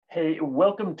Hey,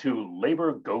 welcome to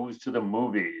Labor Goes to the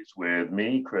Movies with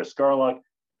me, Chris Scarlock,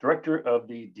 director of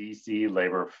the DC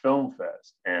Labor Film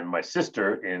Fest, and my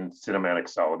sister in Cinematic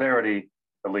Solidarity,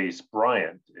 Elise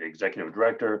Bryant, executive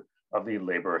director of the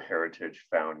Labor Heritage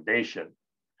Foundation.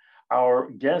 Our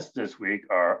guests this week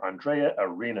are Andrea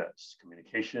Arenas,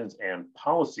 communications and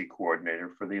policy coordinator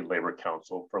for the Labor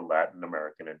Council for Latin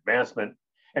American Advancement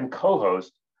and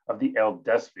co-host of the El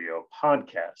Desafío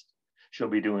podcast. She'll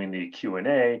be doing the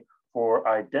Q&A for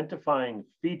identifying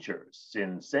features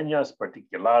in Señas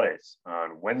Particulares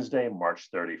on Wednesday, March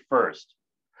 31st.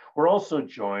 We're also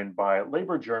joined by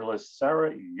labor journalist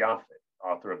Sarah Yaphet,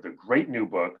 author of the great new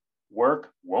book,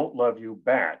 Work Won't Love You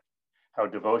Back, How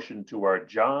Devotion to Our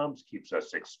Jobs Keeps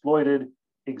Us Exploited,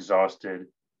 Exhausted,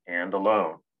 and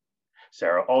Alone.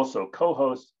 Sarah also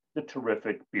co-hosts the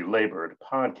terrific Belabored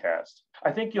podcast.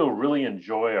 I think you'll really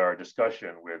enjoy our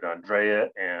discussion with Andrea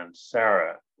and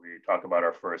Sarah. We talk about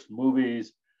our first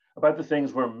movies, about the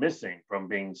things we're missing from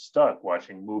being stuck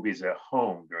watching movies at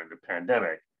home during the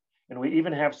pandemic. And we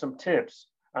even have some tips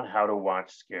on how to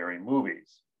watch scary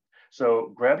movies.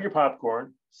 So grab your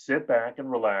popcorn, sit back and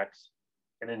relax,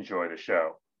 and enjoy the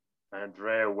show.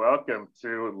 Andrea, welcome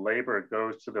to Labor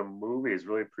Goes to the Movies.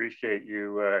 Really appreciate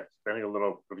you spending a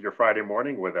little of your Friday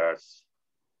morning with us.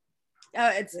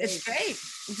 It's great.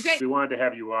 It's great. We wanted to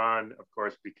have you on, of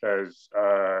course, because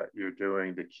you're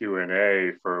doing the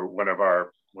Q&A for one of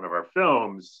our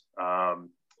films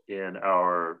in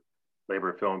our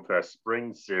Labor Film Fest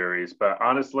Spring Series. But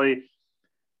honestly,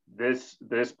 this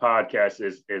podcast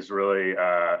is really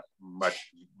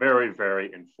very, very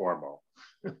informal.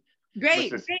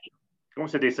 Great. ¿Cómo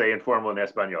se dice informal en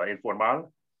español?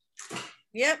 ¿Informal?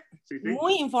 Yep. Sí.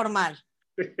 Muy informal.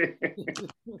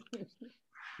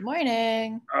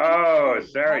 Morning. Oh,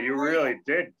 Sarah, you really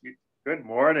did. Good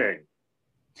morning.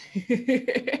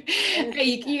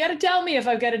 Hey, you got to tell me if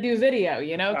I've got to do video,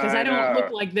 because I don't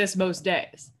look like this most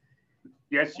days.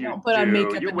 Yes, you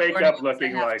do. You wake up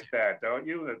looking like that, don't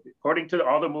you? According to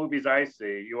all the movies I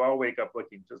see, you all wake up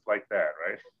looking just like that,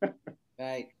 right?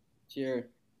 Right. Sure.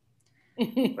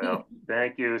 Well,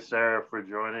 thank you, Sarah, for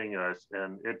joining us.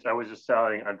 And I was just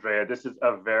telling Andrea, this is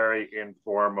a very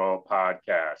informal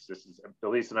podcast.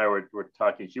 Elise and I were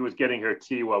talking. She was getting her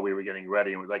tea while we were getting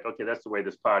ready. And we're like, okay, that's the way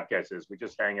this podcast is. We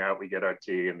just hang out, we get our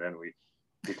tea, and then we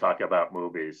talk about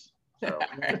movies. So.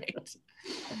 Right.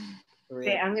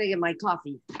 Okay, I'm going to get my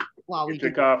coffee while we get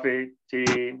your coffee,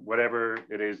 tea, whatever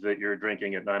it is that you're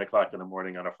drinking at 9 o'clock in the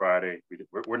morning on a Friday.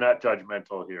 We're not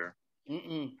judgmental here.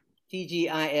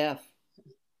 TGIF.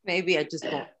 Maybe I just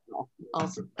won't.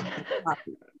 Also,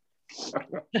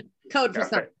 code for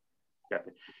something.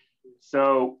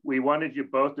 So we wanted you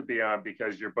both to be on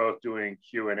because you're both doing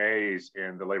Q&As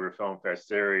in the Labor Film Fest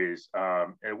series.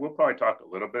 And we'll probably talk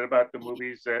a little bit about the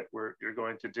movies that you're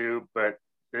going to do, but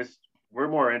we're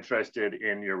more interested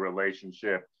in your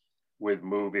relationship with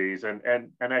movies and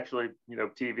actually,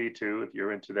 TV too, if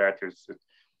you're into that.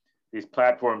 These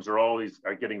platforms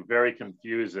are getting very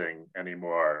confusing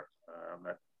anymore.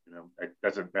 It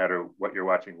doesn't matter what you're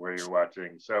watching, where you're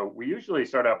watching. So we usually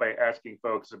start out by asking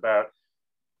folks about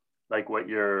like what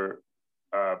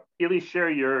Elise, share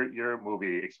your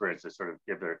movie experience to sort of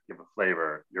give a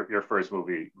flavor, your first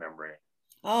movie memory.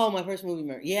 Oh, my first movie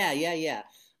memory. Yeah.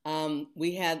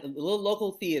 We had a little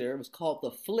local theater. It was called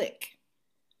The Flick,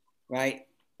 right?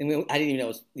 And I didn't even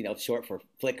know it was, short for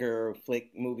Flicker or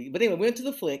Flick movie. But anyway, we went to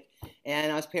The Flick,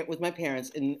 and I was with my parents,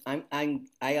 and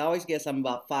I always guess I'm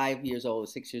about 5 years old or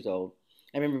 6 years old.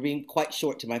 I remember being quite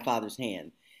short to my father's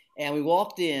hand. And we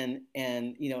walked in,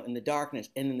 and, in the darkness,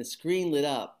 and then the screen lit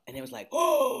up, and it was like,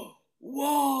 oh,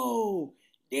 whoa,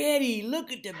 Daddy,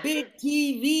 look at the big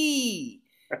TV.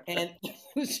 And it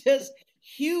was just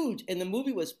huge. And the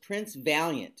movie was Prince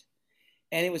Valiant,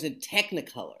 and it was in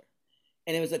Technicolor.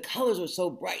 And the colors were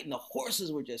so bright, and the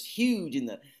horses were just huge, and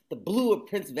the blue of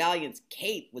Prince Valiant's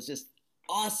cape was just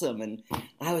awesome. And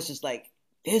I was just like,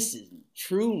 this is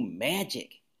true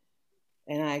magic.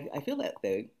 And I feel that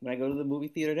thing when I go to the movie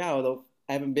theater now, although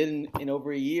I haven't been in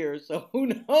over a year, so who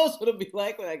knows what it'll be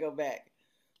like when I go back.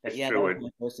 But yeah, that was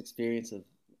my first experience of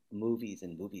movies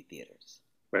and movie theaters.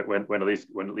 When Elise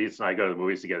and I go to the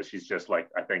movies together, she's just like,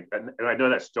 I think, and I know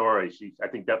that story. I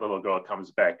think that little girl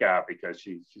comes back out because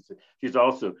she's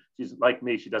like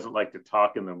me. She doesn't like to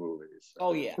talk in the movies.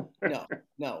 Oh yeah,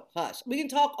 no, hush. We can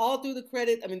talk all through the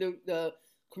credit. I mean, the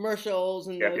commercials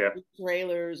and the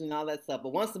trailers and all that stuff.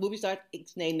 But once the movie starts,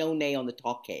 it's no nay on the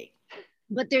talk cake.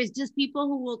 But there's just people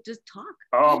who will just talk.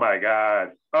 Oh my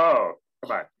God! Oh,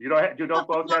 come on! You don't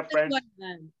both have friends.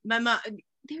 My mom.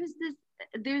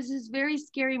 There's this very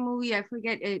scary movie. I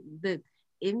forget it.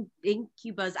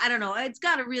 Incubus. I don't know. It's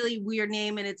got a really weird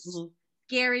name and it's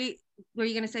scary. Were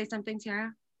you gonna say something,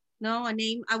 Tara? No, a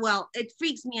name? Well, it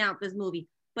freaks me out, this movie.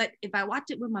 But if I watch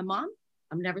it with my mom,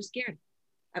 I'm never scared.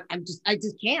 I just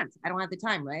can't. I don't have the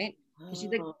time, right? She's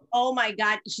like, oh my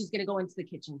God, she's gonna go into the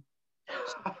kitchen.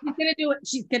 She's gonna do it.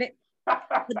 She's gonna look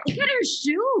at her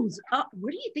shoes.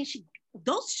 Where do you think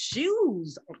those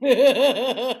shoes?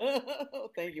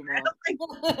 Thank you, Mom.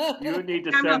 You need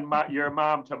to send your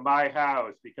mom to my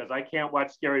house because I can't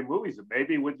watch scary movies.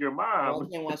 Maybe with your mom. I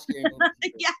can't watch scary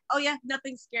movies. Yeah. Oh yeah.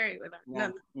 Nothing scary with her.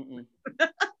 No.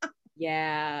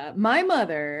 Yeah. My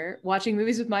mother, watching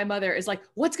movies with my mother is like,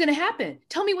 what's going to happen?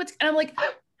 Tell me and I'm like,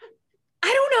 I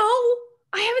don't know.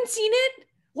 I haven't seen it.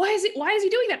 Why is he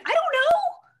doing that? I don't know.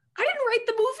 I didn't write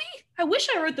the movie. I wish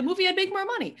I wrote the movie. I'd make more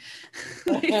money.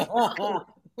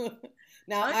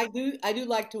 Now, I do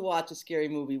like to watch a scary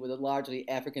movie with a largely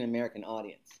African American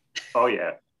audience. Oh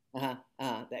yeah.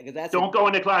 That's Don't go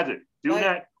in the closet. Do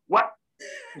that. What?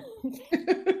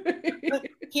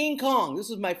 King Kong. This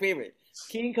was my favorite.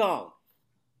 King Kong.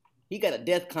 He got a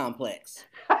death complex.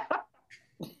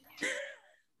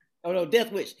 Oh no,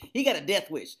 death wish. He got a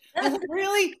death wish. I was like,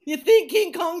 really? You think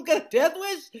King Kong's got a death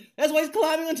wish? That's why he's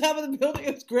climbing on top of the building.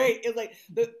 It was great. It was like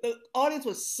the audience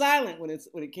was silent when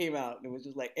it came out. It was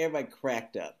just like everybody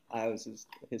cracked up. I was just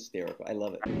hysterical. I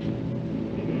love it.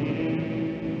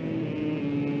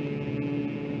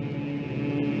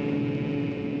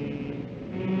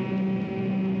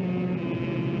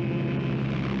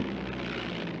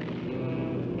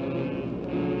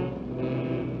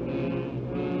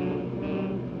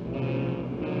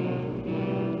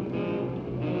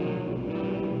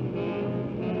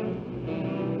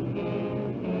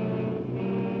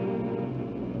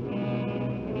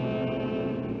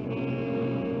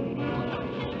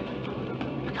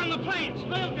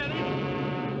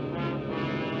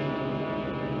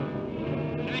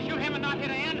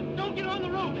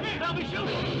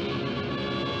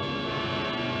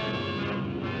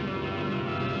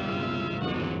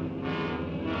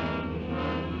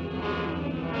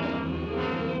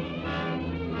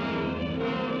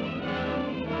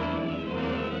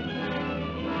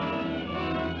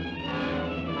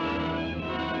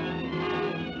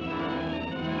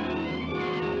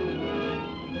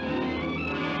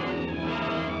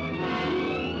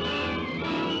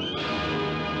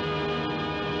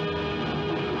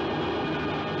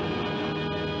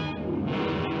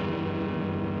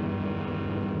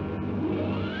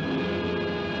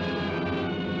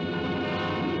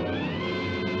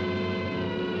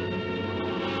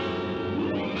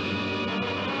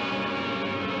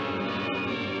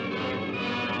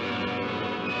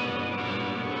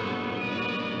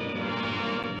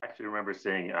 Remember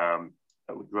seeing I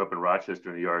grew up in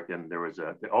Rochester, New York, and there was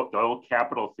the old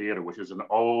Capitol Theater, which is an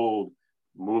old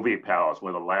movie palace,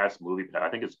 one of the last movie palace.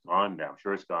 I think it's gone now. I'm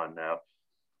sure it's gone now,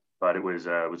 but it was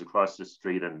across the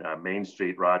street in Main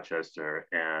Street, Rochester,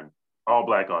 and all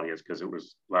Black audience because it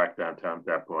was Black downtown at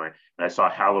that point. And I saw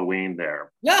Halloween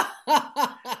there,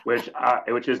 which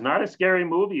is not a scary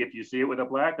movie if you see it with a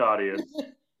Black audience.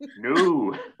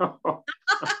 No.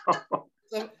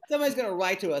 So somebody's gonna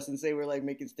write to us and say we're like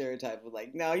making stereotypes. We're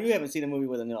like, no, you haven't seen a movie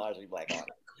with a largely Black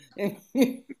audience.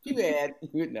 Too bad.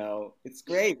 No, it's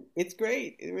great. It's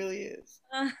great. It really is.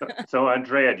 So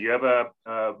Andrea, do you have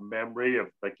a memory of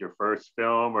like your first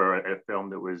film or a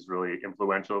film that was really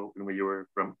influential when you were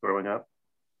growing up?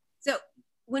 So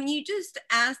when you just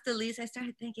asked Elise, I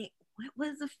started thinking, what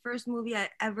was the first movie I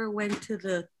ever went to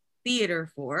the theater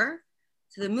for,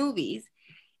 to the movies?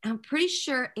 And I'm pretty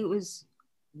sure it was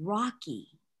Rocky.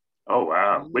 Oh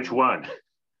wow! Which one?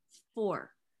 4.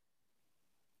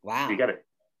 Wow! You got it.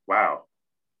 Wow.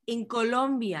 In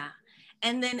Colombia,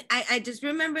 and then I just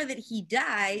remember that he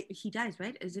died. He dies,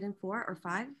 right? Is it in 4 or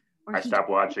 5? Or I stopped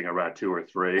watching around 2 or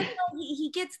 3. He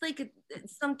gets like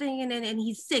something, and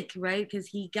he's sick, right? Because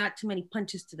he got too many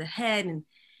punches to the head,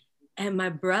 and my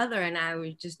brother and I were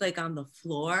just like on the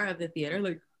floor of the theater,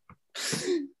 like.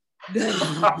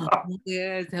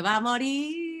 Yes, se va a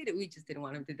morir. We just didn't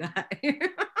want him to die.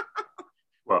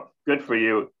 Well, good for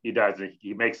you. He does.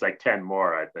 He makes like 10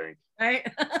 more, I think. Right?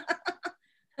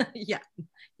 Yeah,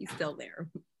 he's still there.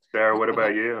 Sarah, what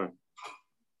about you?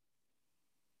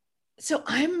 So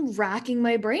I'm racking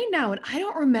my brain now, and I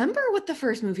don't remember what the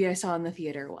first movie I saw in the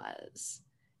theater was.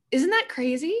 Isn't that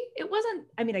crazy? It wasn't.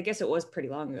 I mean, I guess it was pretty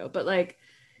long ago, but like,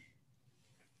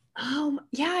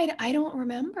 yeah, I don't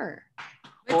remember.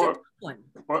 Or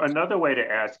another way to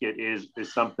ask it is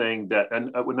something that,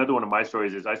 and another one of my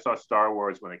stories is I saw Star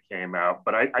Wars when it came out,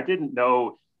 but I didn't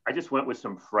know. I just went with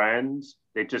some friends.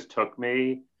 They just took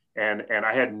me, and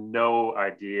I had no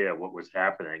idea what was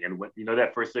happening. And when, you know,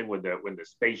 that first thing when the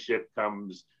spaceship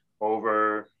comes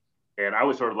over, and I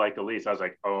was sort of like Elise. I was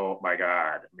like, oh my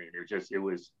god! I mean, it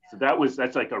was. So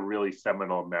that's like a really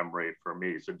seminal memory for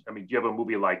me. So I mean, do you have a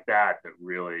movie like that that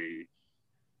really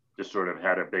just sort of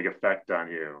had a big effect on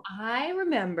you? I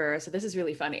remember, so this is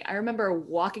really funny. I remember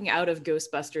walking out of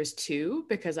Ghostbusters 2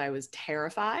 because I was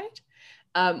terrified,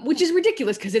 which is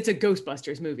ridiculous because it's a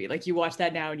Ghostbusters movie. Like you watch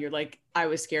that now and you're like, I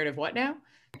was scared of what now?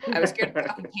 I was scared of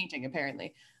fucking painting,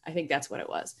 apparently. I think that's what it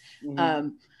was. Mm-hmm.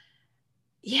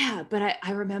 Yeah, but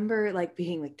I remember like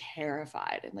being like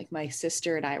terrified, and like my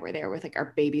sister and I were there with like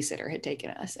our babysitter had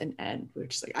taken us, and we were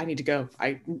just like, I need to go.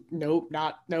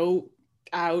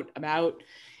 Out, I'm out.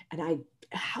 And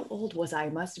how old was I?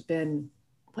 Must have been,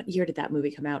 what year did that movie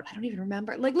come out? I don't even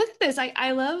remember. Like, look at this.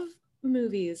 I love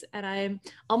movies, and I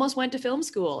almost went to film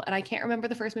school, and I can't remember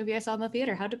the first movie I saw in the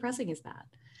theater. How depressing is that?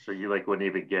 So you like wouldn't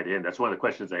even get in. That's one of the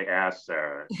questions I asked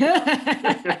Sarah.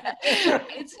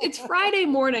 It's Friday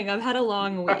morning. I've had a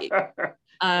long week.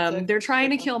 They're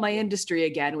trying to kill my industry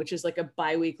again, which is like a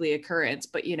bi-weekly occurrence.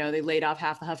 But you know, they laid off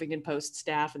half the Huffington Post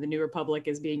staff, and the New Republic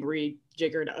is being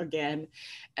rejiggered again.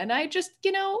 And I just,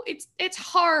 you know, it's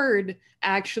hard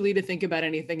actually to think about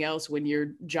anything else when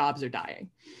your jobs are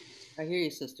dying. I hear you,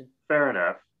 sister. Fair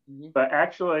enough. Mm-hmm. But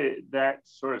actually, that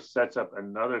sort of sets up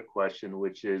another question,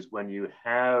 which is when you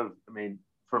have, I mean,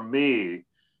 for me,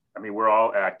 I mean, we're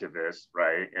all activists,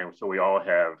 right? And so we all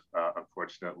have,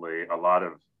 unfortunately, a lot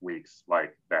of weeks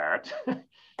like that,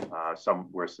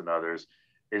 some worse than others.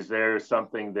 Is there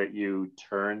something that you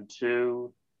turn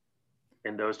to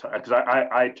in those times? Because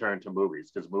I turn to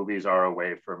movies, because movies are a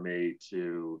way for me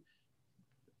to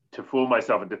fool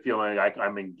myself into feeling like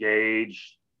I'm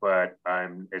engaged, but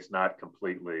it's not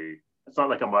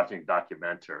like I'm watching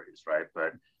documentaries, right?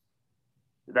 But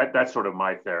that's sort of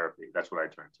my therapy. That's what I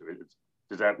turn to.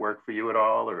 Does that work for you at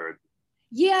all, or?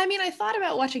 Yeah, I mean, I thought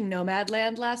about watching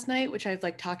Nomadland last night, which I've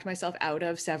like talked myself out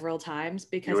of several times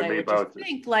because I would just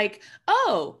think like,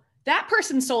 oh, that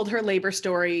person sold her labor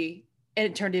story and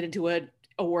it turned it into an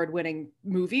award-winning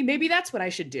movie. Maybe that's what I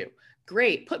should do.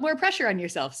 Great. Put more pressure on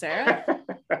yourself, Sarah.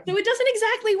 So it doesn't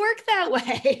exactly work that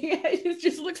way. It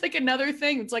just looks like another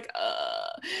thing. It's like,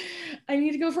 I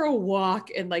need to go for a walk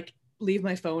and like leave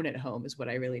my phone at home is what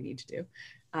I really need to do.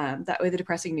 That way the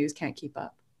depressing news can't keep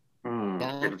up.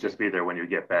 It'll just be there when you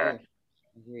get back.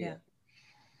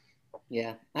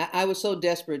 Yeah. I was so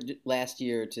desperate last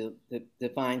year to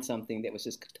find something that was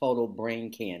just total brain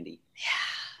candy.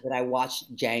 Yeah. That I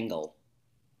watched Django.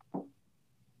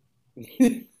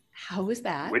 How was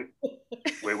that? Wait.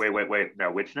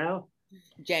 Now, which now?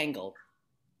 Django,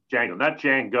 not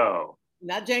Django.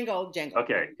 Not Django.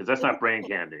 Okay, because that's not brain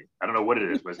candy. I don't know what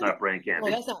it is, but it's not brain candy.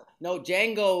 No, that's not. No,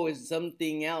 Django is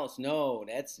something else. No,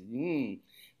 that's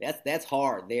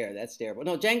hard there. That's terrible.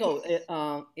 No, Django.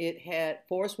 It had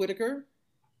Forrest Whitaker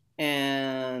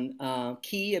and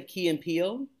Key and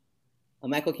Peele,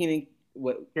 Michael Keegan.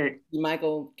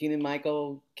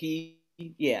 Michael Key.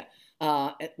 Yeah.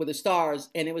 With the stars,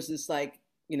 and it was this like,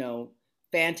 you know,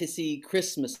 fantasy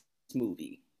Christmas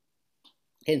movie.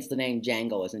 Hence the name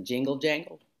Django, as in Jingle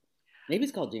Jangle. Maybe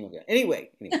it's called Jingle Jangle.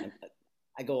 Anyway,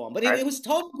 I go on. But it was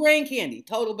total brain candy.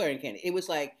 It was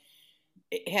like,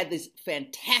 it had these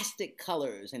fantastic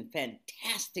colors and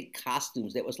fantastic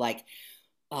costumes that was like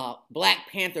Black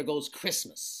Panther goes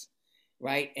Christmas,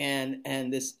 right? And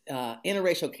this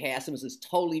interracial cast, it was this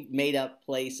totally made up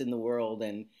place in the world.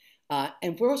 And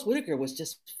Forrest Whitaker was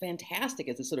just fantastic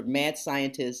as a sort of mad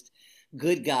scientist,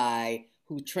 good guy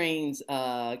who trains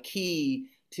Key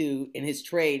in his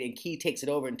trade, and Key takes it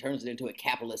over and turns it into a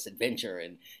capitalist adventure,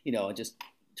 and you know, just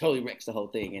totally wrecks the whole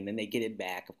thing. And then they get it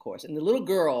back, of course. And the little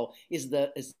girl is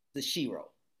the Shiro,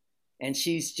 and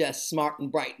she's just smart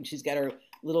and bright, and she's got her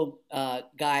little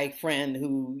guy friend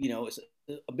who, you know, is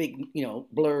a big, you know,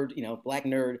 blurred, you know, black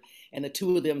nerd, and the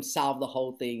two of them solve the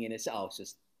whole thing, and it's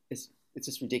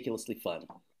just ridiculously fun,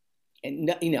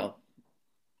 and you know,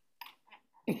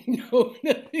 no,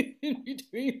 nothing in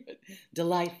between, but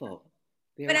delightful.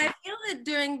 But I feel that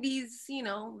during these, you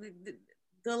know,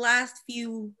 the last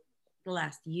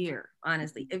year,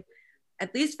 honestly,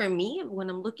 at least for me, when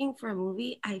I'm looking for a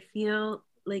movie, I feel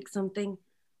like something.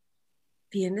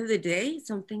 At the end of the day,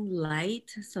 something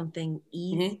light, something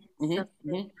easy.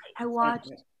 I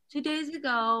watched 2 days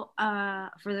ago,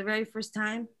 for the very first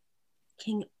time,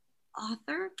 King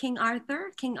Arthur.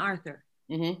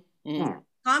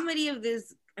 Comedy of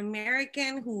this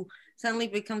American who suddenly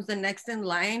becomes the next in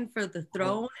line for the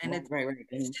throne, and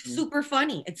it's super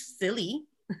funny. It's silly,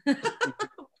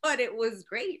 but it was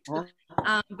great.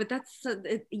 But that's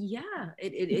it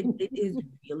is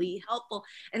really helpful.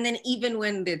 And then even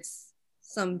when it's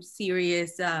some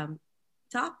serious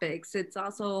topics, it's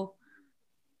also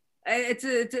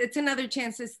it's another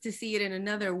chance to see it in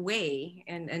another way,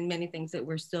 and many things that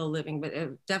we're still living, but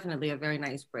definitely a very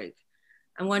nice break.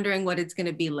 I'm wondering what it's going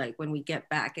to be like when we get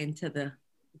back into the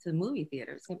movie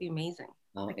theater. It's going to be amazing.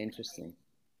 Oh, interesting.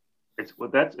 That's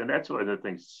one of the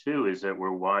things too, is that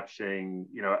we're watching,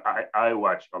 I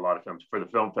watch a lot of films for the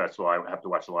film festival. I have to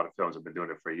watch a lot of films. I've been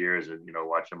doing it for years, and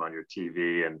watch them on your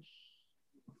TV. And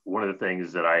one of the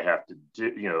things that I have to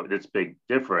do, this big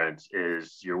difference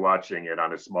is you're watching it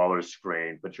on a smaller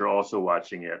screen, but you're also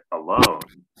watching it alone,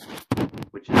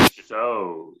 which is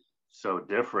so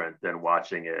different than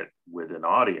watching it with an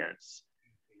audience.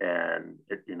 And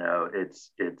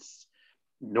it's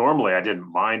normally I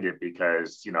didn't mind it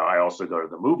because I also go to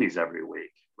the movies every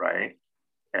week, right?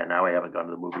 And now I haven't gone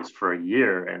to the movies for a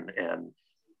year, and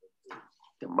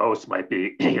the most might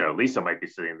be Lisa might be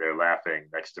sitting there laughing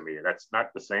next to me, and that's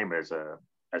not the same as an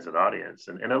audience.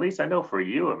 And at least I know for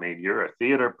you, I mean, you're a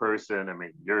theater person. I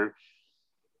mean,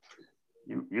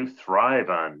 you thrive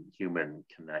on human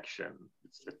connection.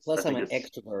 Plus, I'm an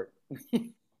extrovert.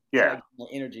 Yeah, so more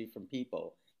energy from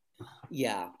people.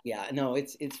 Yeah. No,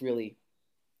 it's really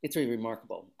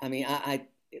remarkable. I mean, I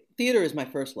theater is my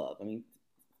first love. I mean,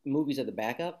 movies are the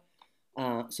backup.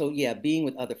 So yeah, being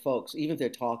with other folks, even if they're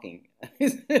talking,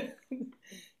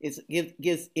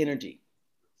 gives energy.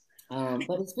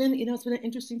 But it's been an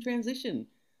interesting transition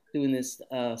doing this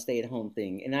stay-at-home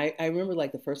thing. And I remember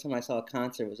like the first time I saw a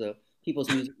concert was a People's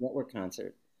Music Network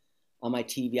concert on my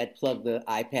TV. I'd plug the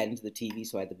iPad into the TV,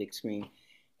 so I had the big screen.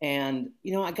 And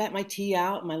I got my tea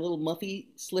out, my little muffy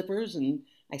slippers, and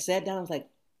I sat down. I was like,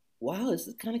 wow, this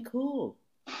is kind of cool.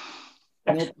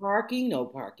 No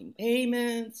parking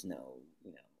payments, no,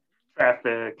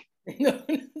 traffic.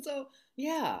 So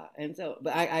yeah, and so,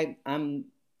 but I'm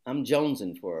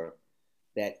jonesing for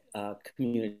that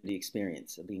community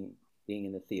experience of being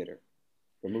in the theater,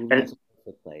 the movies,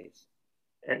 the plays.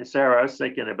 And Sarah, I was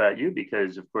thinking about you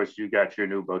because, of course, you got your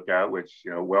new book out, which,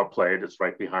 well played. It's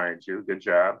right behind you. Good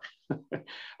job.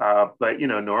 But,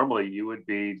 normally you would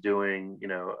be doing,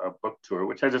 a book tour,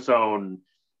 which has its own,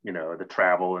 the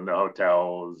travel and the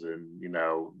hotels and,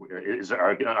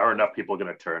 are enough people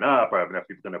going to turn up? Are enough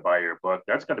people going to buy your book?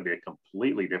 That's going to be a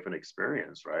completely different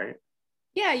experience, right?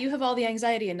 Yeah, you have all the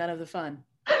anxiety and none of the fun.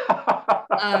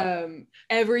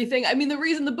 Everything. I mean, the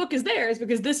reason the book is there is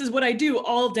because this is what I do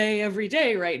all day, every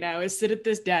day right now, is sit at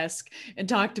this desk and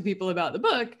talk to people about the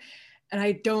book. And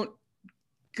I don't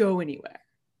go anywhere.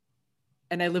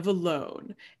 And I live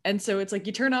alone. And so it's like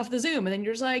you turn off the Zoom and then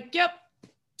you're just like, yep,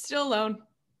 still alone.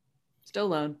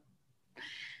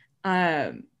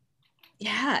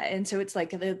 Yeah. And so it's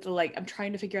like, I'm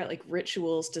trying to figure out like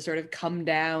rituals to sort of come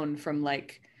down from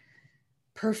like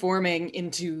performing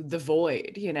into the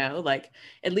void, like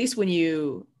at least when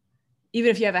even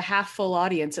if you have a half full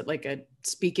audience at like a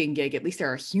speaking gig, at least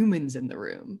there are humans in the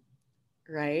room,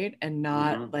 right? And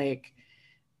not like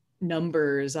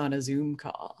numbers on a Zoom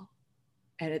call.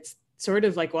 And it's sort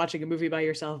of like watching a movie by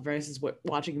yourself versus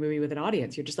watching a movie with an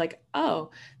audience. You're just like,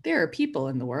 oh, there are people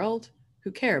in the world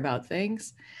who care about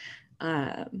things.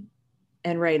 And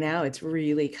right now it's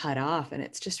really cut off and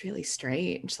it's just really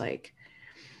strange. Like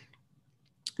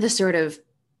the sort of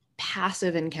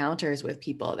passive encounters with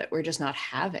people that we're just not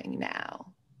having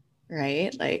now,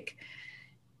 right? Like,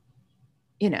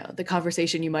 the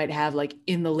conversation you might have like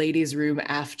in the ladies' room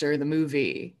after the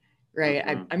movie, right?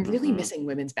 I'm really missing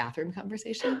women's bathroom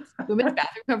conversations. Women's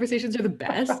bathroom conversations are the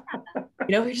best.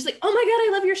 We're just like, oh my God, I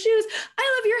love your shoes.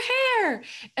 I love your hair.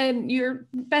 And you're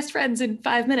best friends in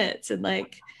 5 minutes. And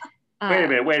like, wait a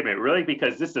minute. Really?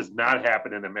 Because this does not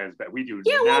happen in the men's bathroom. We do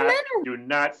do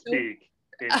not speak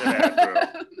in the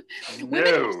bathroom.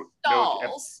 Women have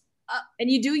stalls,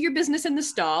 and you do your business in the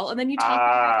stall, and then you talk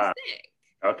about the thing.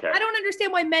 Okay. I don't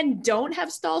understand why men don't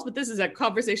have stalls, but this is a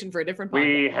conversation for a different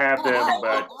podcast. We have them,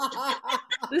 but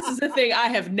this is the thing I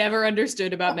have never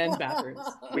understood about men's bathrooms.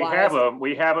 We have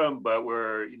them, but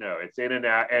we're, it's in and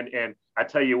out. And I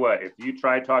tell you what, if you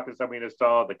try talking to somebody in a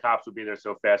stall, the cops will be there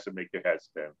so fast to make your head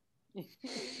spin.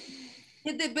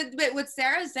 But what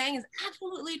Sarah's saying is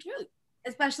absolutely true.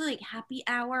 Especially like happy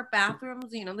hour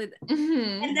bathrooms, and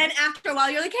then after a while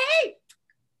you're like, hey,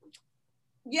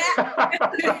 yeah,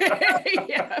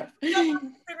 yeah,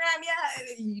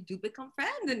 you do become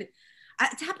friends, and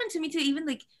it's happened to me too. Even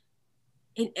like,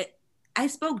 I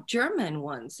spoke German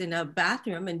once in a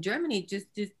bathroom in Germany, just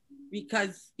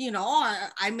because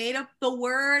I made up the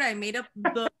word, I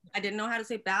didn't know how to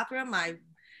say bathroom, I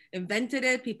invented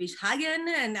it, Pipischhagen,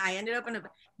 and I ended up in a.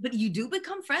 But you do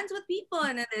become friends with people,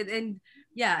 and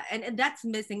yeah, and that's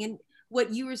missing. And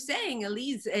what you were saying,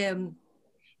 Elise,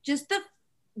 just the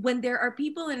when there are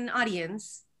people in an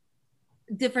audience,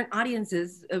 different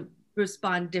audiences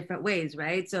respond different ways,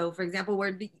 right? So, for example,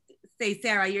 say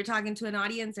Sarah, you're talking to an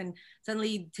audience, and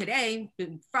suddenly today,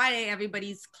 Friday,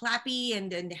 everybody's clappy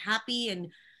and happy and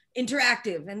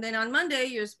interactive, and then on Monday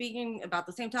you're speaking about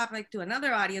the same topic to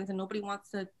another audience, and nobody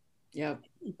wants to Yeah.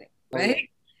 anything, right?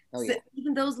 Oh, yeah. So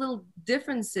even those little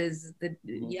differences, that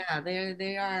yeah,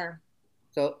 they are.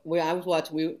 So we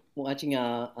were watching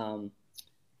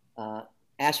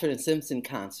Ashford and Simpson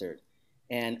concert,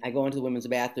 and I go into the women's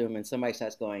bathroom, and somebody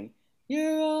starts going,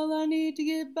 "You're all I need to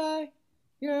get by.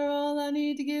 You're all I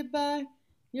need to get by.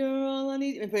 You're all I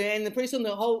need." And pretty soon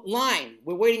the whole line,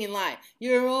 we're waiting in line.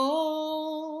 You're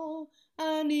all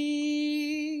I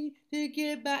need to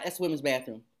get by. That's the women's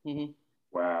bathroom. Mm-hmm.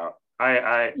 Wow,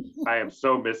 I am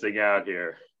so missing out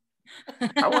here.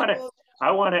 I want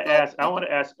to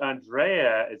ask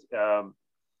Andrea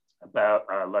about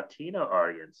Latino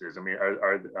audiences. I mean,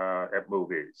 are at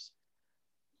movies,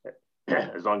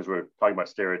 as long as we're talking about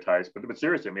stereotypes, but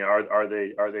seriously, I mean, are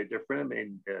they different? I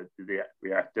mean, do they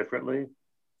react differently?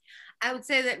 I would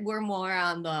say that we're more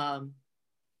on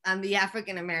the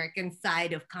African American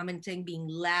side of commenting, being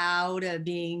loud,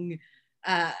 being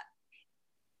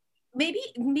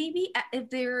maybe if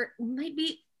there might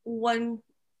be one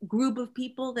group of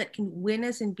people that can win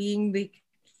us in being the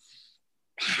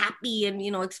happy and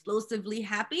explosively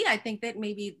happy. I think that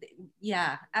maybe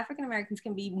African Americans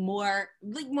can be more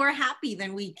happy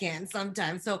than we can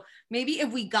sometimes. So maybe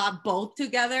if we got both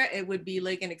together, it would be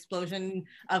like an explosion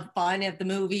of fun at the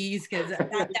movies, because that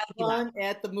would be fun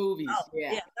at the movies. Oh,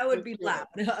 yeah, that would be loud.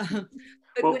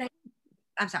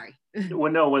 I'm sorry.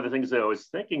 Well, no, one of the things that I was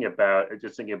thinking about,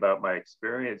 just thinking about my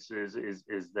experiences, is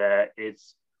that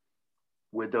it's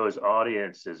with those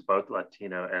audiences, both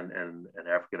Latino and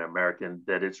African American,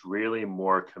 that it's really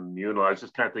more communal. I was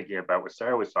just kind of thinking about what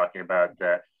Sarah was talking about,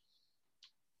 that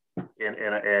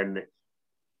and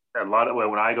a lot of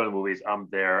when I go to movies, I'm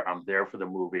there for the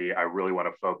movie. I really want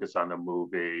to focus on the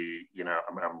movie.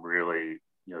 I'm really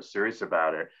serious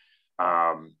about it.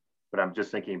 But I'm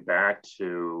just thinking back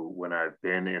to when I've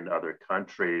been in other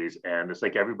countries, and it's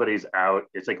like everybody's out.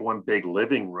 It's like one big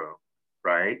living room,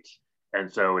 right?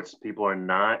 And so people are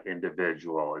not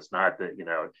individual. It's not that,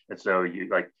 and so you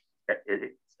like, I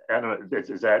don't know,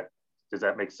 does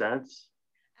that make sense?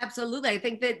 Absolutely. I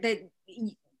think that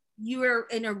you are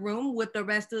in a room with the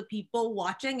rest of the people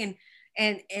watching,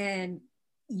 and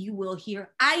you will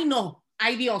hear, "Ay no,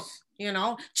 ay Dios,"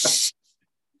 shh,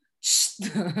 shh,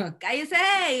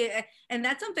 cállese. And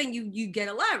that's something you get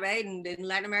a lot, right? And in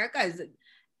Latin America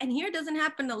and here it doesn't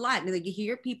happen a lot. Like you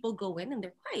hear people go in and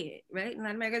they're quiet, right? In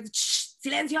Latin America, it's shh,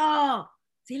 silencio,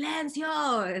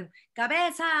 silencio,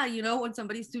 cabeza, when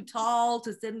somebody's too tall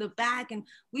to sit in the back. And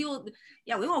we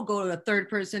won't go to the third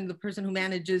person, the person who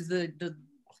manages the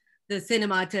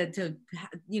cinema to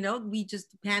we just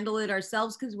handle it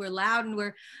ourselves because we're loud and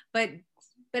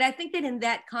but I think that in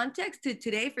that context to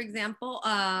today, for example,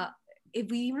 if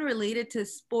we even relate it to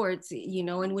sports,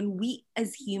 and when we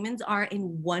as humans are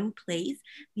in one place,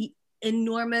 the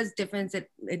enormous difference it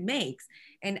makes.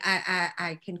 And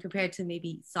I can compare it to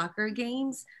maybe soccer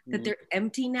games that they're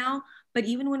empty now. But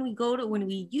even when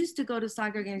we used to go to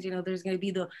soccer games, there's going to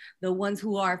be the ones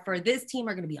who are for this team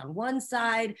are going to be on one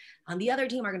side, on the other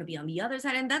team are going to be on the other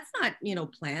side. And that's not,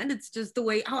 planned. It's just the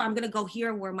way, I'm going to go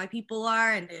here where my people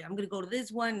are, and I'm going to go to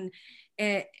this one.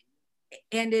 And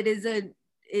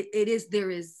there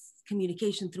is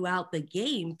communication throughout the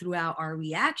game, throughout our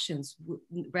reactions,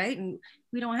 right? And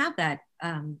we don't have that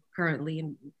currently.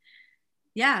 And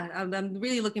I'm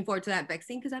really looking forward to that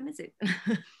vaccine because I miss it.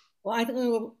 Well, I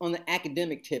think on the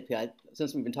academic tip here,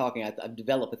 since we've been talking, I've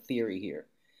developed a theory here.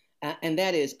 And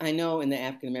that is, I know in the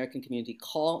African American community,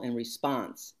 call and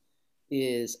response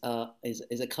is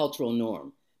a cultural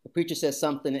norm. The preacher says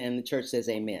something and the church says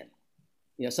amen.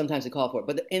 Sometimes they call for it.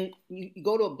 But you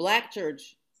go to a black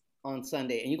church on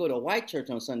Sunday and you go to a white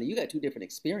church on Sunday, you got two different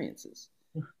experiences.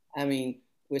 I mean,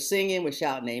 we're singing, we're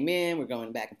shouting amen, we're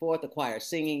going back and forth, the choir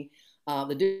singing.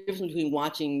 The difference between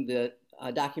watching the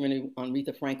documentary on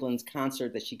Aretha Franklin's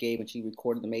concert that she gave when she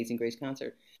recorded the Amazing Grace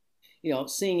concert,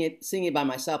 seeing it by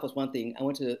myself was one thing. I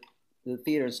went to the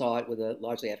theater and saw it with a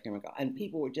largely African American, and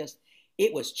people were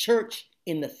it was church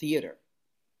in the theater.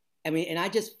 I mean, and I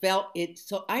just felt it.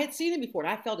 So I had seen it before,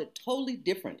 and I felt it totally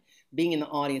different being in the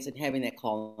audience and having that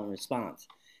call and response.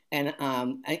 And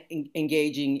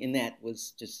engaging in that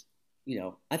was just,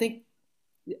 I think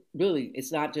really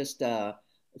it's not just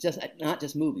It's just not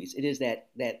just movies. It is that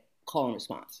call and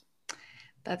response.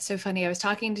 That's so funny. I was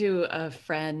talking to a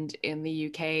friend in the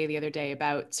UK the other day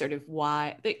about sort of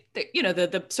why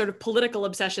the sort of political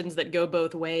obsessions that go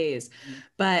both ways. Mm-hmm.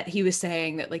 But he was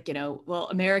saying that, like, well,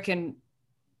 Americans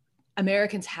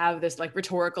have this like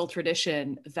rhetorical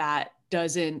tradition that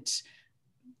doesn't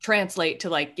translate to,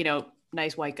 like,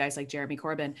 nice white guys like Jeremy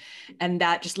Corbyn. And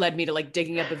that just led me to like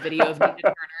digging up a video of Nina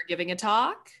Turner giving a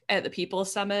talk at the People's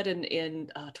Summit in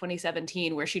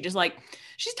 2017, where she's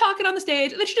talking on the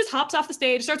stage, and then she just hops off the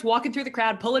stage, starts walking through the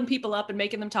crowd, pulling people up and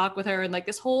making them talk with her, and like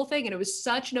this whole thing. And it was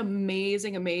such an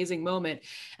amazing, amazing moment.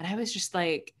 And I was just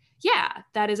like, yeah,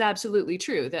 that is absolutely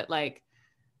true, that like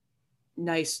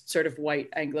nice sort of white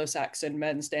Anglo-Saxon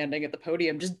men standing at the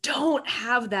podium just don't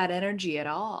have that energy at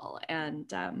all. And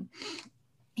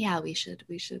yeah, we should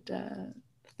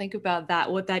think about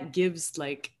that, what that gives,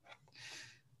 like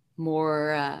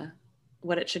more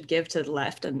what it should give to the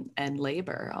left and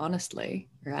labor, honestly,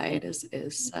 right?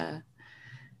 Is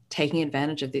taking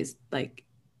advantage of these like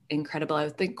incredible, I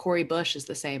think Cori Bush is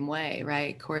the same way,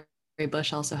 right? Cori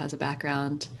Bush also has a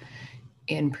background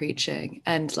in preaching,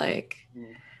 and like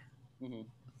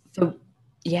so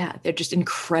yeah, they're just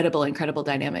incredible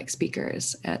dynamic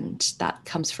speakers, and that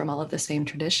comes from all of the same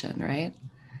tradition, right?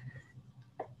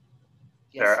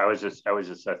 Yes. I was just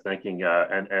thinking,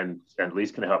 and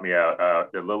Lise can help me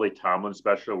out. The Lily Tomlin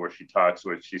special where she's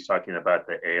talking about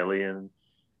the alien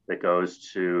that goes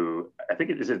to, I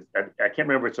think I can't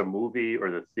remember if it's a movie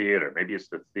or the theater. Maybe it's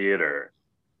the theater,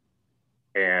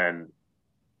 and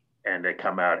they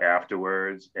come out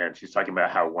afterwards, and she's talking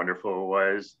about how wonderful it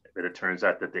was. That it turns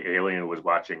out that the alien was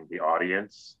watching the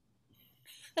audience,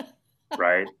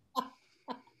 right?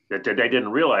 That they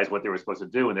didn't realize what they were supposed to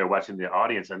do, and they're watching the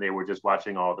audience, and they were just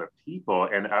watching all the people.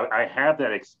 And I have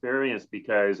that experience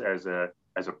because as a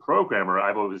programmer,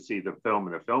 I've always seen the film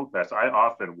in the film fest. I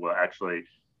often will actually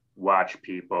watch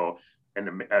people,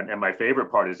 and my favorite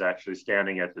part is actually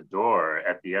standing at the door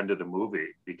at the end of the movie,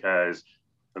 because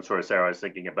I'm sort of, Sarah, I was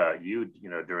thinking about you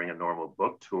during a normal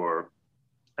book tour.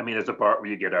 I mean, there's a part where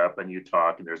you get up and you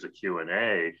talk, and there's a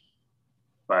Q&A.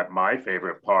 But my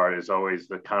favorite part is always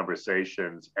the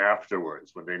conversations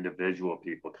afterwards, when the individual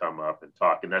people come up and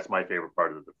talk. And that's my favorite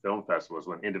part of the film festival, is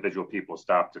when individual people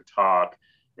stop to talk.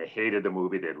 They hated the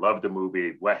movie, they loved the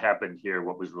movie, what happened here,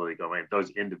 what was really going on,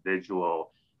 those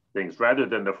individual things, rather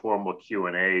than the formal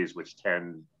Q&As, which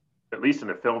tend, at least in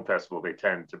the film festival, they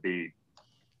tend to be,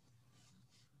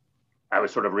 I was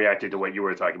sort of reacting to what you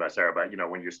were talking about, Sarah, about,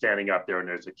 when you're standing up there and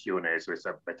there's a Q&A, so it's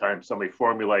by the time somebody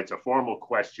formulates a formal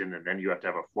question, and then you have to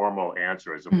have a formal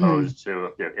answer, as opposed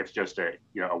to if it's just a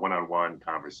one-on-one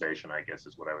conversation, I guess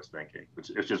is what I was thinking.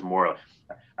 It's just more,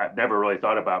 I've never really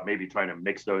thought about maybe trying to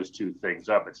mix those two things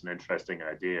up. It's an interesting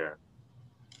idea.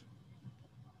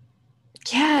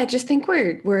 Yeah, I just think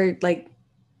we're like,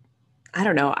 I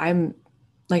don't know,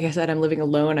 like I said, I'm living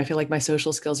alone. I feel like my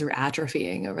social skills are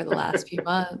atrophying over the last few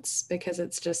months, because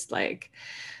it's just like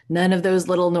none of those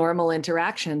little normal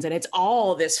interactions. And it's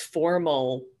all this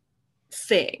formal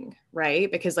thing, right?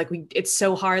 Because like it's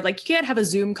so hard. Like you can't have a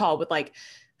Zoom call with like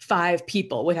 5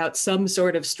 people without some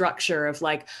sort of structure of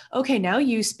like, okay, now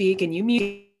you speak and you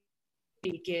mute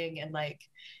speaking. And like,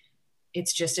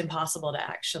 it's just impossible to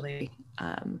actually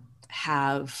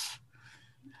have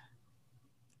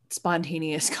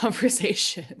spontaneous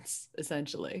conversations,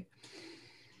 essentially.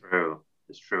 True.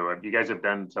 It's true. You guys have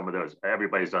done some of those.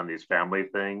 Everybody's done these family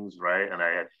things, right? And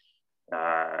I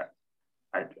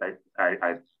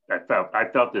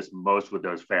felt this most with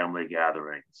those family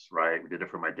gatherings, right? We did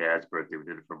it for my dad's birthday. We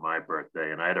did it for my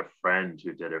birthday. And I had a friend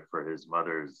who did it for his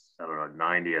mother's,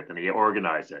 90th, and he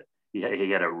organized it. He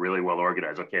had it really well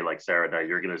organized. Okay, like Sarah, now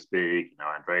you're going to speak. Now,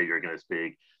 Andre, you're going to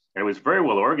speak. And it was very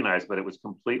well organized, but it was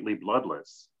completely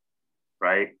bloodless.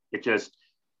 Right? It just,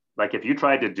 like, if you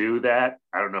tried to do that,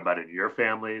 I don't know about in your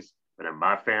families, but in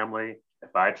my family,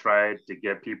 if I tried to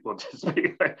get people to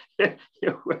speak,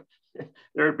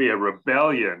 there'd be a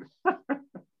rebellion.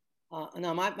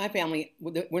 No, my family,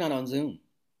 we're not on Zoom.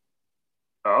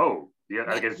 Oh, yeah,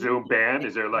 like a Zoom ban?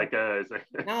 Is there like a...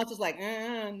 No, it's just like,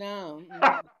 no.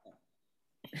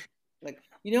 Like,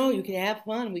 you could have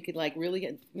fun. We could like really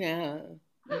get, yeah.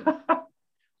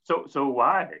 So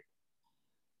why?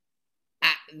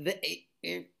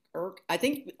 I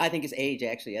think it's age,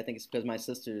 actually. I think it's because my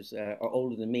sisters are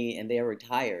older than me, and they are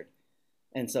retired,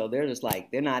 and so they're just like,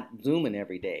 they're not Zooming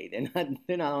every day.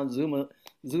 They're not on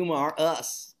Zoom or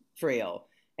Us trail.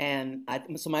 And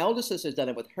so my older sister's done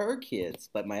it with her kids,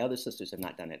 but my other sisters have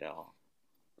not done it at all.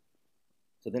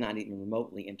 So they're not even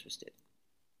remotely interested.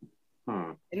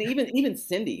 And even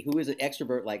Cindy, who is an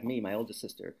extrovert like me, my older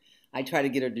sister, I tried to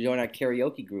get her to join our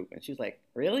karaoke group, and she was like,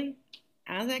 "Really?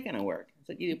 How's that gonna work?" I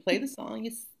said, "You play the song,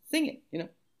 you sing it,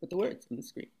 with the words on the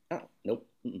screen." Oh, nope.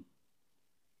 Mm-mm.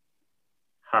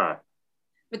 Huh.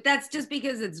 But that's just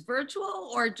because it's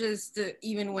virtual, or just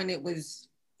even when it was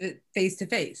face to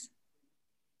face?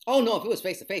 Oh no, if it was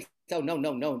face to face, oh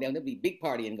no, there'd be big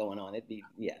partying going on. It'd be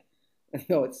yeah.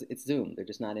 No, it's Zoom. They're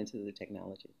just not into the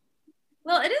technology.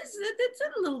 Well, it's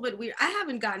a little bit weird. I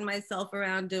haven't gotten myself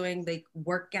around doing like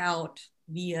workout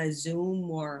via Zoom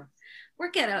or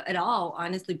workout at all,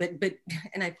 honestly. But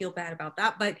and I feel bad about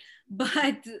that.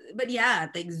 But yeah,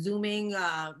 like Zooming,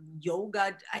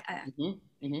 yoga. Like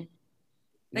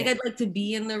Yeah. I'd like to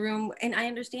be in the room, and I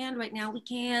understand right now we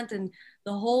can't, and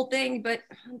the whole thing. But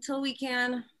until we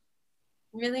can,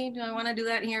 really, do I want to do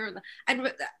that here?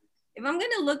 If I'm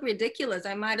gonna look ridiculous,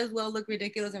 I might as well look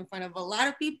ridiculous in front of a lot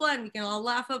of people, and we can all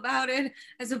laugh about it,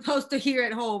 as opposed to here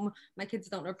at home. My kids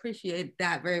don't appreciate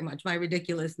that very much, my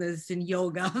ridiculousness in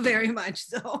yoga very much.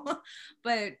 So,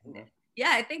 but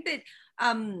yeah, I think that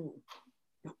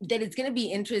it's gonna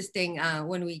be interesting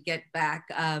when we get back.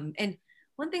 And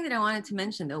one thing that I wanted to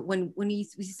mention though, when we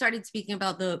started speaking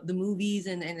about the movies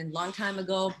and a long time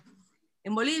ago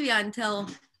in Bolivia, until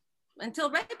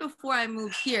right before I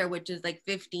moved here, which is like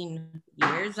 15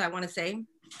 years, I want to say,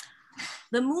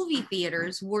 the movie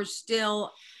theaters were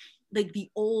still like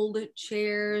the old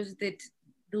chairs, that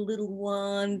the little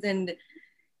ones, and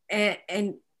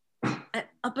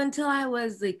up until I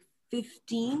was like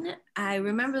 15, I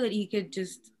remember that you could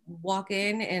just walk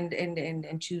in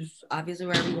and choose obviously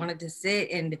wherever you wanted to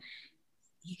sit, and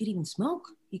you could even smoke.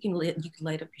 You can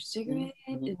light up your cigarette,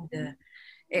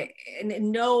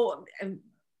 and no.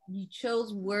 You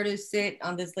chose where to sit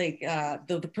on this, like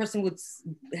the person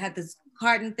had this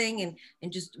carton thing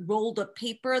and just rolled up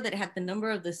paper that had the number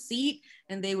of the seat,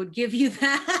 and they would give you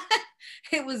that.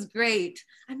 It was great.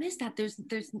 I miss that. There's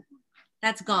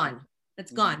that's gone.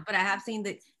 That's gone. But I have seen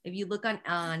that if you look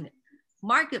on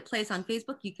Marketplace on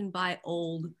Facebook, you can buy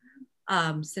old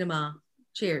cinema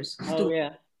chairs. Oh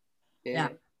yeah. Yeah.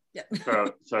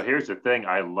 So here's the thing.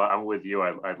 I'm with you.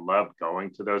 I love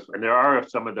going to those, and there are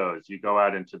some of those. You go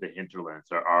out into the hinterlands.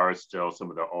 There are still some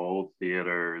of the old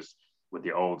theaters with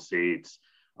the old seats,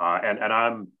 and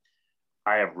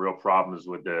I have real problems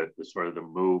with the sort of the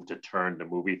move to turn the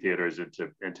movie theaters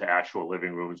into actual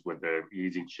living rooms with the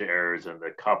easy chairs and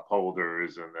the cup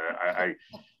holders, and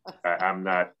I'm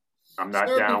not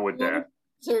down with that.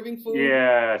 Serving food.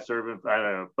 Yeah, serving. I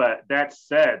don't know. But that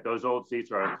said, those old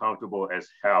seats are uncomfortable as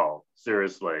hell.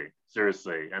 Seriously.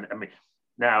 And I mean,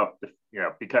 now,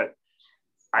 because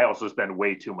I also spend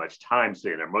way too much time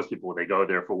sitting there. Most people, they go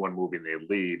there for one movie and they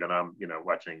leave, and I'm,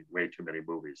 watching way too many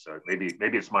movies. So maybe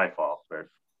it's my fault, but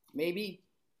maybe.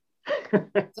 So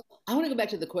I want to go back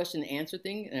to the question and answer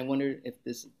thing, and I wonder if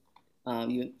this,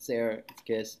 you, Sarah,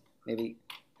 Chris, maybe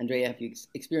Andrea, if you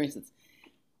experienced this.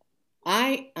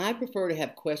 I prefer to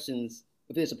have questions,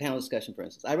 if there's a panel discussion, for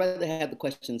instance. I'd rather have the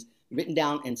questions written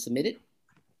down and submitted,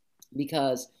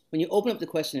 because when you open up the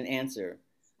question and answer,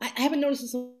 I haven't noticed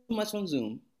this so much on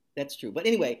Zoom. That's true. But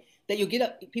anyway, that you get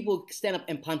up, people stand up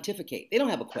and pontificate. They don't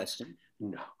have a question.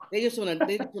 no. They just want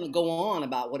to go on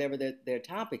about whatever their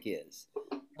topic is.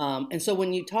 And so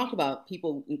when you talk about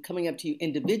people coming up to you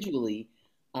individually,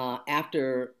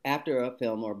 after a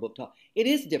film or a book talk, it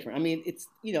is different. I mean, it's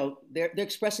they're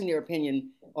expressing their opinion,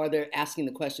 or they're asking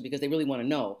the question because they really want to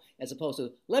know, as opposed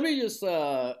to, let me just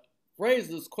phrase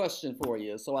this question for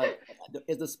you. So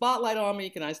is the spotlight on me?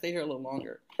 Can I stay here a little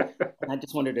longer? I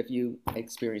just wondered if you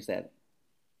experienced that.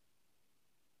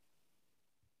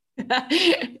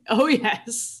 Oh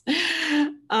yes.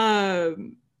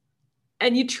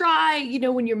 And you try,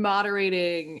 when you're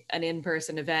moderating an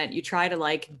in-person event, you try to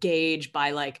like gauge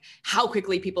by like how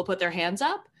quickly people put their hands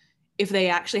up, if they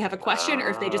actually have a question, or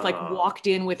if they just like walked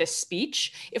in with a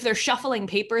speech. If they're shuffling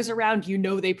papers around,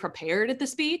 they prepared at the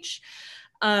speech.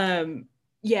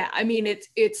 Yeah, I mean,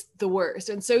 it's the worst.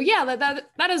 And so yeah,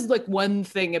 that is like one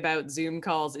thing about Zoom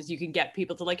calls, is you can get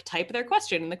people to like type their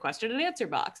question in the question and answer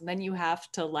box, and then you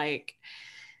have to like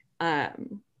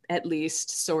at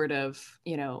least sort of,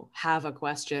 have a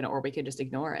question, or we can just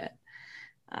ignore it.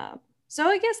 So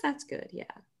I guess that's good. Yeah.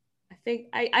 I think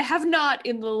I have not,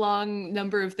 in the long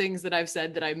number of things that I've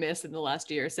said that I miss in the last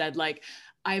year, said like,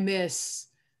 I miss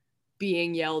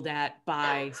being yelled at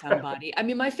by somebody. I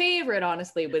mean, my favorite,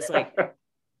 honestly, was like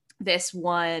this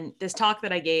talk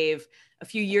that I gave a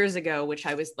few years ago, which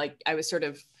I was sort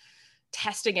of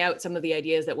testing out some of the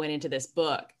ideas that went into this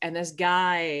book. And this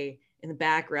guy in the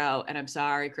back row, and I'm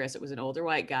sorry, Chris, it was an older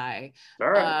white guy,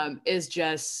 is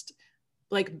just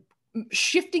like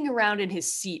shifting around in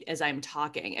his seat as I'm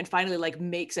talking, and finally like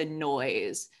makes a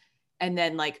noise and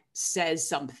then like says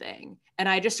something. And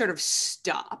I just sort of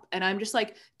stop and I'm just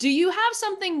like, do you have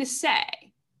something to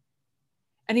say?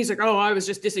 And he's like, oh, I was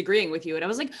just disagreeing with you. And I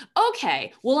was like,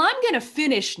 okay, well, I'm going to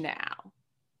finish now.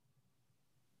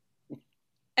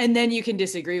 And then you can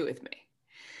disagree with me.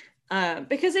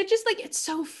 Because it just like, it's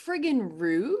so friggin'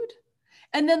 rude.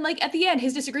 And then like at the end,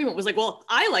 his disagreement was like, well,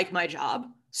 I like my job,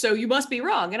 so you must be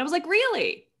wrong. And I was like,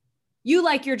 really? You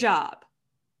like your job?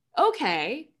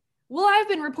 Okay. Well, I've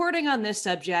been reporting on this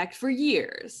subject for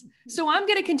years, so I'm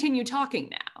going to continue talking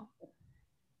now.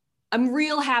 I'm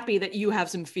real happy that you have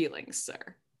some feelings,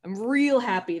 sir. I'm real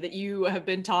happy that you have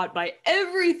been taught by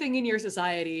everything in your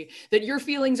society that your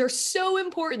feelings are so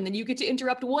important that you get to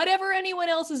interrupt whatever anyone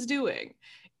else is doing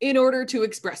in order to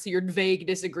express your vague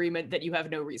disagreement that you have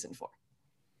no reason for.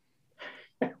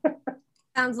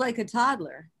 Sounds like a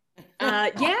toddler.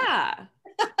 Yeah.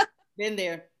 Been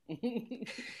there.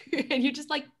 And you're just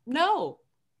like, no,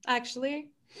 actually.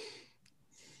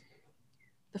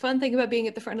 The fun thing about being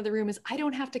at the front of the room is I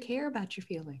don't have to care about your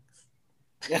feelings.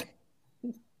 Yeah.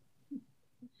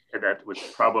 That was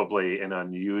probably an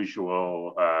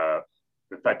unusual.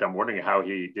 In fact, I'm wondering how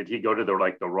did he go to the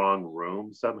wrong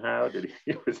room somehow? Did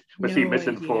he was he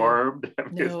misinformed?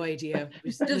 No idea.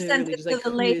 Just sent it to the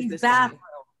ladies' bathroom.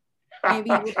 Maybe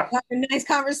we'll have a nice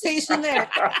conversation there.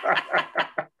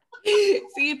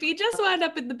 See, if he just wound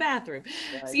up in the bathroom.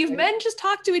 See, if men just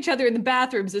talk to each other in the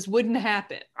bathrooms, this wouldn't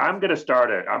happen. I'm gonna start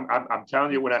it. I'm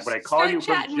telling you when I call you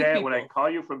from jail, when I people. call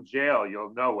you from jail,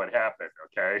 you'll know what happened.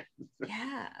 Okay.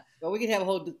 Yeah. Well, we could have a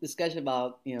whole discussion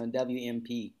about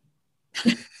WMP.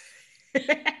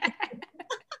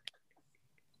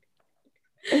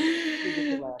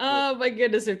 Oh my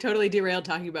goodness, I've totally derailed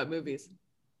talking about movies.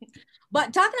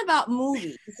 But talking about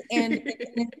movies and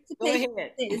Go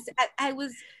ahead.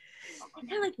 I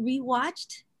kind of like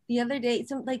rewatched the other day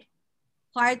some like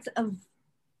parts of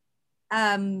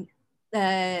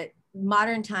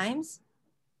Modern Times.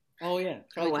 Oh yeah.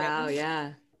 Oh wow,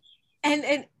 yeah.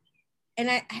 And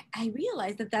I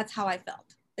realized that that's how I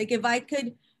felt. Like if I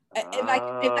could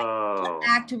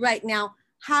act right now,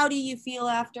 how do you feel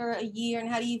after a year, and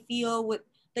how do you feel with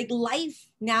like life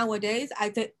nowadays? I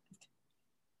think.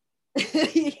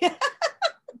 Yeah.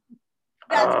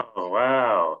 Oh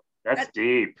wow, that's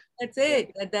deep. That's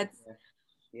it. That's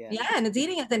Yeah. and it's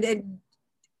eating us. And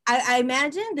I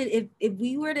imagine that if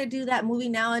we were to do that movie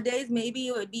nowadays, maybe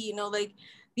it would be like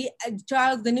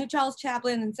the new Charles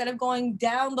Chaplin, instead of going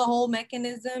down the whole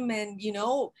mechanism, and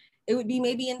it would be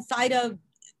maybe inside of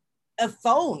a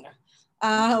phone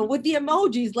with the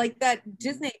emojis, like that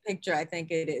Disney picture, I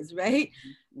think it is, right?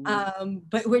 Mm-hmm.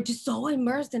 But we're just so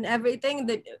immersed in everything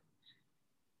that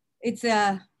it's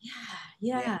yeah.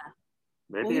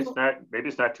 Maybe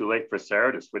it's not too late for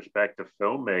Sarah to switch back to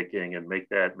filmmaking and make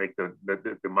the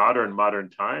modern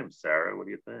times. Sarah, what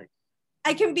do you think?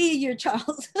 I can be your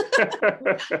Charles.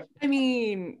 I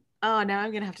mean, oh, now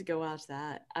I'm gonna have to go watch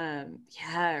that.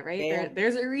 Yeah, right. Yeah.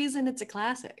 There's a reason it's a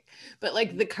classic, but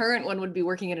like the current one would be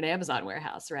working in an Amazon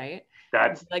warehouse, right?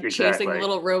 That's like exactly. chasing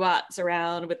little robots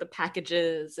around with the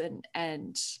packages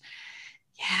and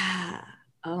yeah.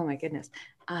 Oh my goodness.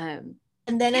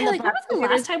 And then in like, when was the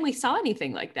last time we saw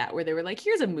anything like that, where they were like,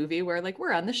 here's a movie where like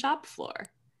we're on the shop floor.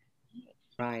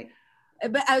 Right.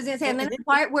 But I was gonna say, and then the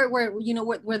part where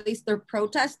they're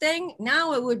protesting,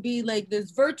 now it would be like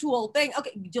this virtual thing.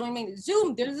 Okay, do you know what I mean?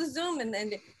 Zoom, there's a Zoom,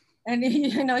 and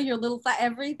your little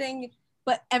everything,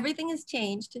 but everything has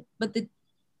changed. But the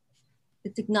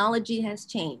technology has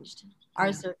changed.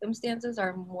 Our circumstances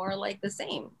are more like the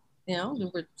same.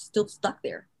 We're still stuck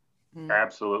there.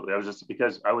 Absolutely.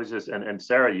 And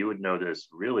Sarah, you would know this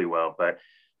really well, but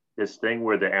this thing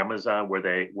where the Amazon, where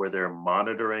they're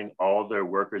monitoring all their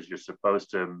workers, you're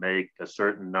supposed to make a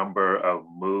certain number of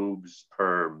moves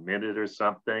per minute or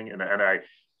something.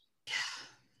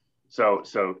 So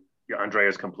Andrea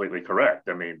is completely correct.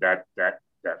 I mean, that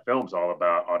film's all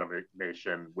about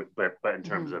automation, but in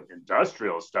terms of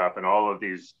industrial stuff and all of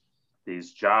these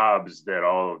jobs that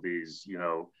all of these,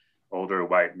 older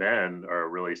white men are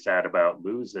really sad about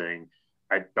losing,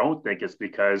 I don't think it's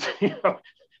because,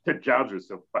 the jobs are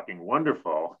so fucking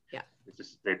wonderful. Yeah. It's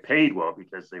just they paid well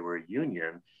because they were a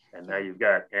union. And now you've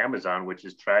got Amazon, which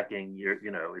is tracking your,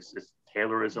 it's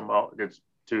Taylorism it's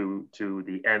to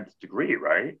the nth degree,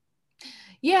 right?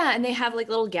 Yeah, and they have like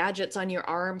little gadgets on your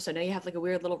arm. So now you have like a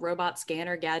weird little robot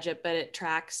scanner gadget, but it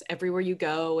tracks everywhere you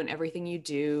go and everything you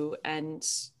do. And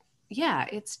yeah,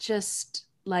 it's just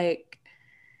like,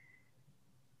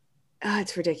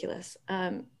 it's ridiculous.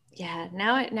 Yeah,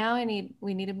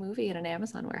 we need a movie in an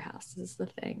Amazon warehouse. This is the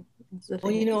thing. This is the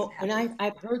Well, thing that needs to and happen.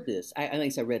 I've heard this. At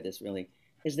least I read this really,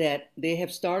 is that they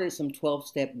have started some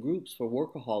 12-step groups for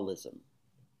workaholism.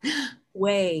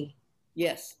 Way.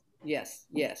 Yes, yes,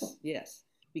 yes, yes.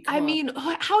 I Because mean,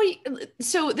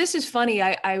 so this is funny.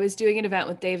 I was doing an event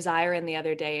with Dave Zirin the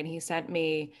other day, and he sent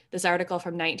me this article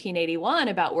from 1981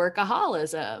 about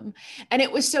workaholism. And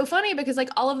it was so funny because like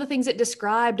all of the things it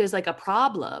described as like a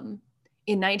problem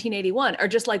in 1981 are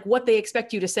just like what they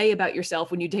expect you to say about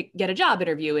yourself when you get a job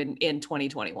interview in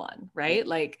 2021, right?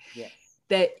 Like yes,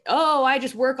 that, oh, I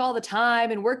just work all the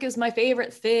time and work is my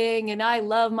favorite thing and I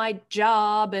love my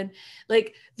job. And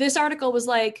like this article was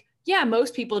like, yeah,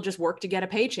 most people just work to get a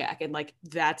paycheck and like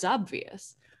that's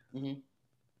obvious. mm-hmm.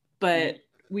 But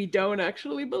we don't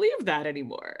actually believe that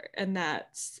anymore. And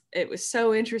it was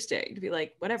so interesting to be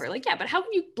like, whatever, like, yeah, but how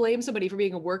can you blame somebody for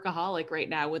being a workaholic right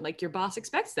now when like your boss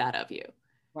expects that of you?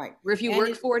 Right. Or if you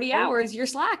work 40 hours, you're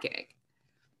slacking.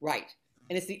 Right.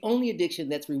 And it's the only addiction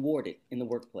that's rewarded in the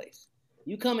workplace.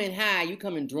 You come in high, you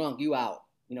come in drunk, you out,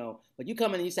 but you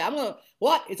come in and you say,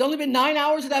 what? It's only been 9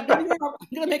 hours that I've been here. I'm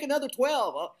going to make another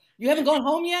 12. You haven't gone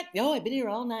home yet? No, I've been here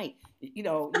all night.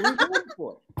 You're rewarded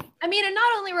for it. I mean, and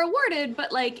not only rewarded,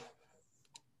 but like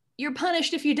you're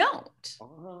punished if you don't.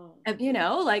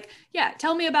 Like, yeah,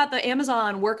 tell me about the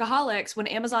Amazon workaholics when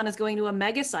Amazon is going to a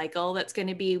mega cycle that's going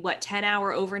to be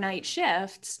 10-hour overnight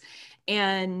shifts.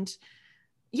 And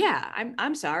yeah,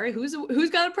 I'm sorry, who's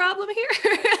got a problem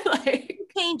here? Like,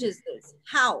 who changes this?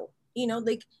 How?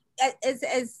 Like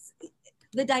as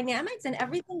the dynamics and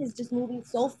everything is just moving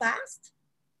so fast.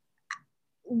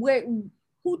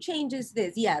 Who changes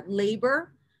this? Yeah,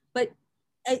 labor, but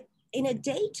in a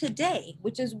day-to-day,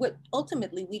 which is what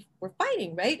ultimately we're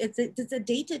fighting, right? It's a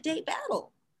day-to-day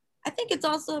battle. I think it's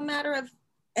also a matter of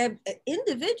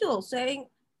individuals saying,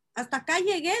 hasta acá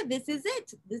llegué, this is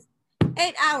it. This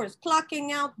 8 hours,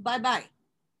 clocking out, bye-bye.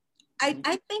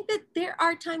 I think that there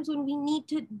are times when we need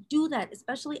to do that,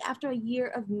 especially after a year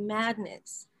of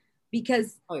madness,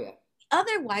 because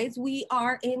otherwise we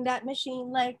are in that machine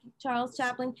like Charles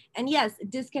Chaplin. And yes,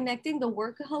 disconnecting the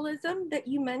workaholism that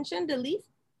you mentioned, Elise,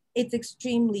 it's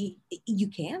extremely, you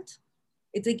can't.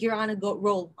 It's like you're on a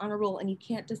roll, and you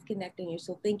can't disconnect and you're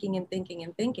still thinking and thinking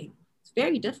and thinking. It's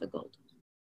very difficult.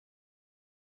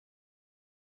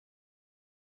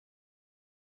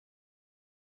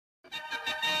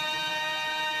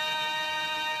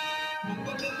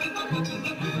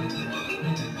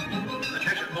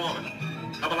 Attention foreman.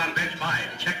 Trouble on bench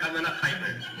 5. Check on the nut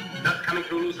tightners. Nuts coming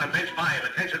through loose on bench 5.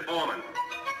 Attention foreman.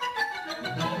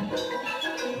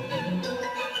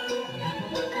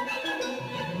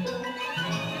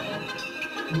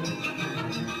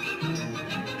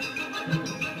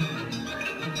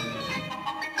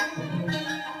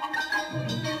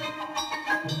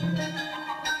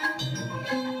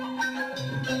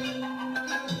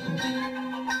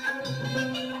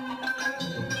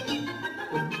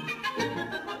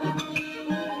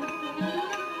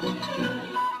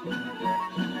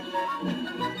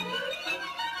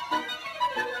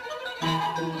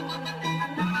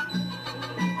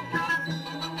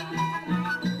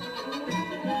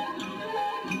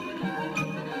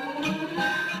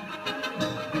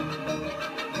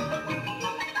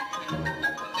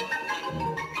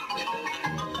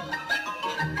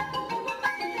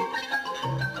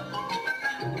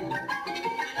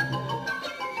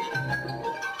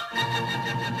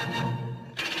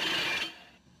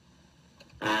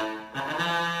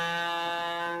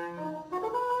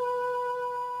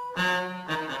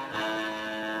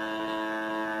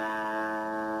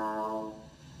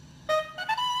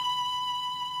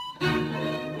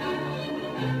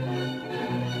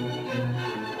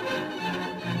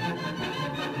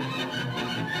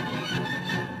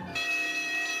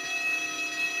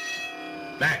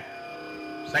 Back.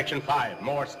 Section 5,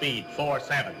 more speed,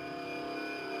 4-7.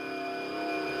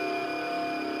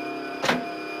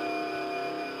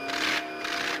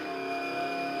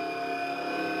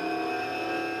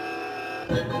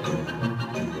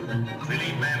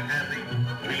 Relief man passing.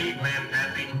 Relief man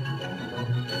passing.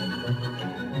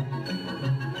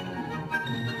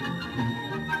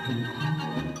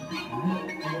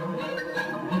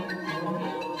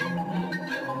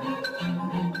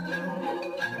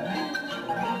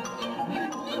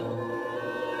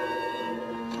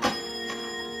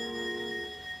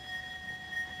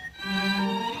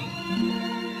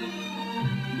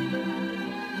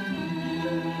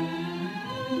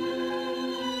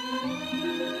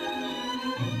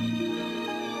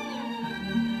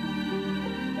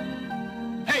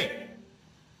 Hey!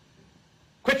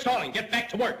 Quit stalling. Get back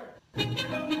to work.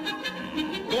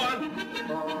 Go on.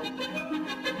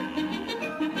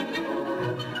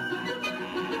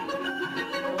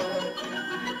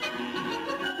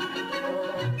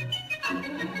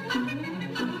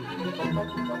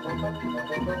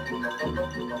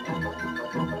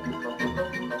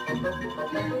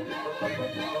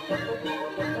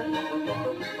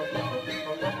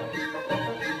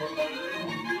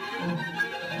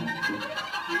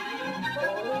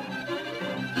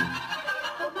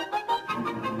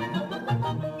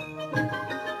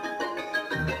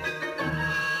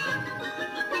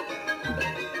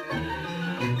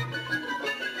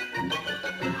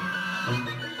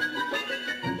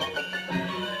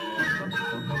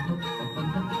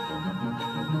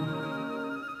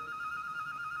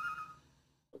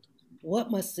 What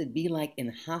must it be like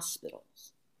in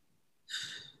hospitals?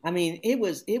 I mean, it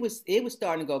was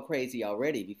starting to go crazy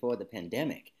already before the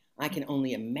pandemic. I can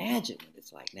only imagine what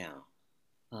it's like now,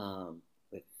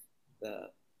 with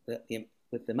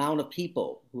with the amount of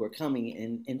people who are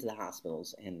coming into the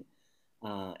hospitals, and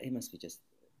it must be just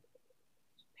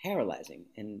paralyzing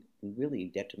and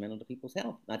really detrimental to people's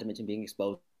health. Not to mention being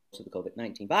exposed to the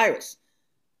COVID-19 virus.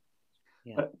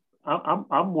 Yeah,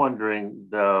 I'm wondering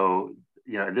though.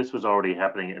 You know, this was already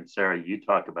happening, and Sarah, you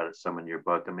talk about it some in your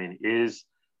book. I mean,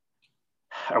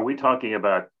 are we talking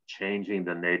about changing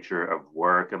the nature of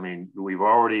work? I mean, we were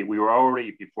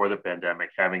already before the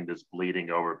pandemic having this bleeding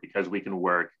over because we can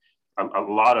work. A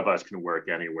lot of us can work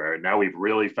anywhere. Now we've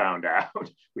really found out.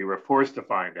 We were forced to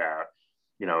find out.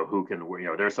 You know, who can. You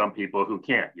know, there's some people who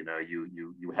can't. You know,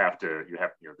 you have. You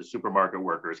know, the supermarket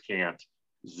workers can't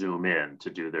Zoom in to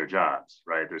do their jobs,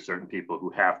 right? There's certain people who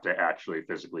have to actually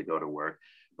physically go to work,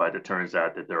 but it turns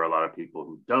out that there are a lot of people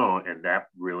who don't, and that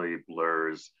really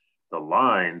blurs the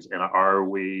lines. And are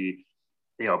we,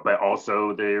 you know, but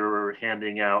also they're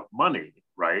handing out money,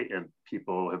 right? And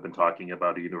people have been talking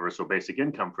about a universal basic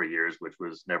income for years, which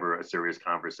was never a serious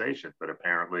conversation, but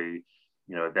apparently,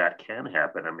 you know, that can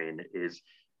happen. I mean,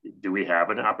 do we have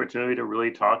an opportunity to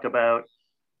really talk about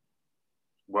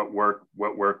what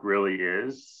work really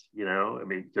is? You know, I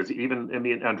mean, because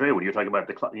Andrea, when you're talking about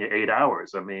the 8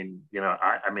 hours, I mean, you know,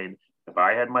 I mean, if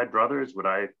I had my brothers, would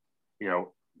I, you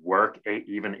know, work 8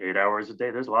 hours a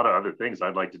day? There's a lot of other things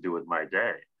I'd like to do with my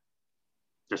day.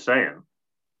 Just saying.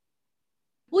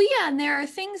 Well, yeah, and there are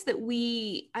things that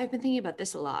I've been thinking about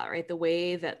this a lot, right? The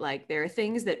way that like there are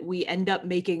things that we end up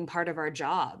making part of our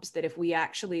jobs that if we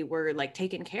actually were like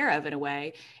taken care of in a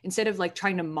way, instead of like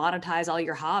trying to monetize all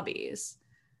your hobbies,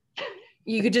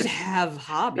 you could just have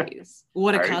hobbies.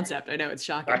 What a concept. I know it's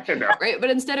shocking. I know. Right? But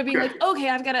instead of being like, okay,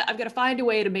 I've got to find a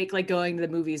way to make like going to the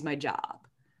movies my job.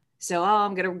 So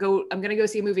I'm going to go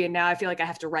see a movie, and now I feel like I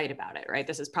have to write about it, right?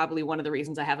 This is probably one of the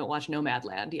reasons I haven't watched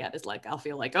Nomadland yet, is like I'll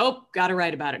feel like, oh, got to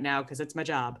write about it now because it's my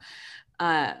job.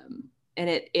 And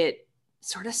it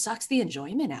sort of sucks the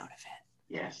enjoyment out of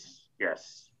it.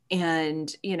 Yes.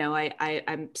 And, you know,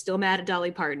 I'm still mad at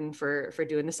Dolly Parton for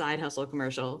doing the side hustle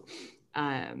commercial.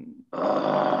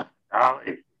 But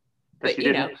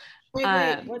you know,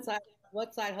 wait,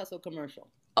 what side hustle commercial?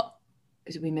 Oh,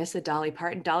 did we miss the Dolly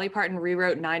Parton? Dolly Parton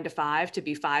rewrote 9 to 5 to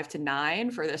be 5 to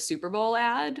 9 for the Super Bowl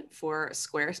ad for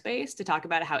Squarespace to talk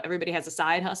about how everybody has a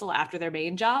side hustle after their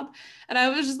main job. And I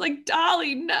was just like,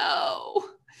 Dolly, no.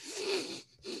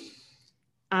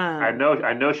 I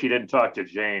know she didn't talk to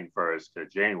Jane first,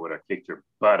 because Jane would have kicked her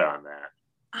butt on that.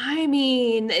 I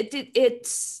mean,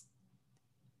 it's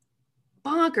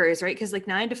bonkers, right? Because like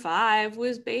 9 to 5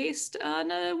 was based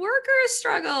on a workers'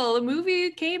 struggle. A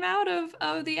movie came out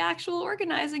of the actual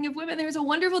organizing of women. There's a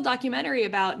wonderful documentary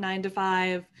about 9 to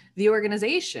 5, the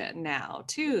organization now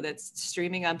too, that's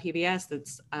streaming on PBS.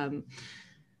 That's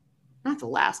not the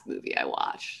last movie I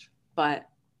watched, but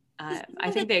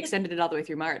I think they extended it all the way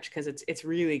through March because it's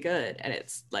really good. And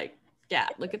it's like, yeah,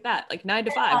 look at that. Like 9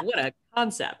 to 5, what a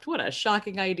concept. What a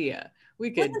shocking idea.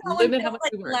 We could limit how much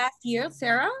we work. Last year,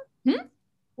 Sarah?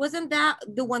 Wasn't that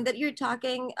the one that you're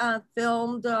talking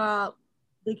filmed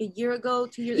like a year ago,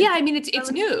 2 years? Yeah, I mean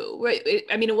it's new, right?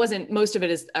 I mean, it wasn't. Most of it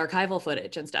is archival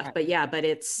footage and stuff, but yeah, but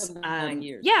it's 9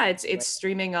 years. Yeah, it's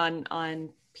streaming on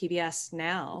PBS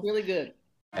now. Really good.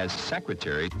 As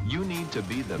secretary, you need to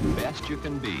be the best you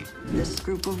can be. This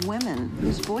group of women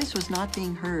whose voice was not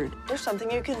being heard. There's something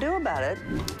you can do about it.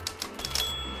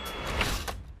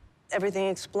 Everything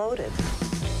exploded.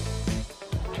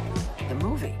 The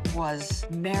movie was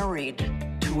married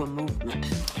to a movement.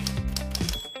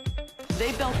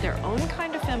 They built their own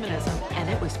kind of feminism, and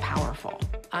it was powerful.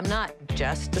 I'm not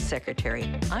just a secretary,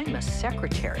 I'm a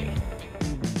secretary.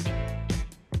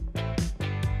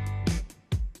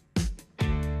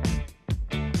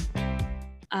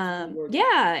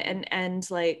 Yeah, and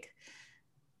like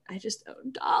I just, oh,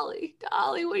 Dolly,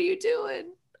 what are you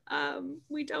doing?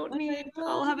 We don't need,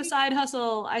 I'll have a side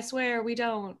hustle. I swear we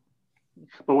don't.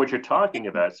 But what you're talking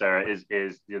about, Sarah, is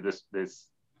this.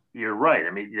 You're right.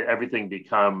 I mean, everything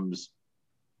becomes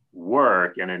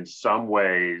work, and in some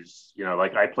ways,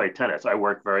 like I play tennis. I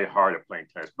work very hard at playing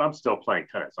tennis, but I'm still playing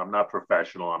tennis. I'm not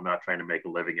professional. I'm not trying to make a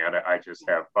living at it. I just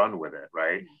have fun with it,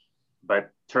 right?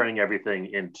 But turning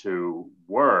everything into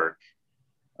work,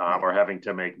 or having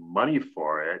to make money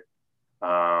for it,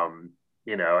 and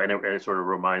it sort of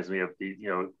reminds me of the,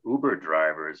 Uber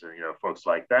drivers and, folks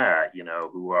like that,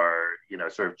 who are,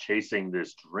 sort of chasing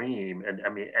this dream. And I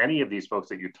mean, any of these folks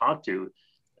that you talk to,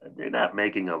 they're not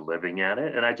making a living at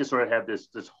it. And I just sort of have this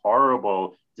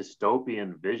horrible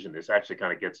dystopian vision. This actually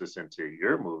kind of gets us into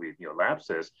your movie,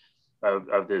 Lapsus,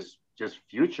 of this just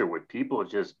future with people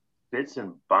just bits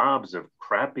and bobs of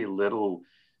crappy little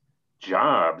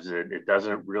jobs, and it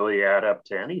doesn't really add up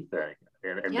to anything.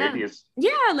 And maybe it's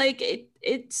like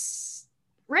it's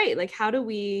right. Like, how do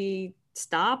we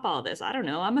stop all this? I don't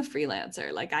know. I'm a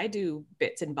freelancer. Like, I do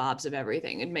bits and bobs of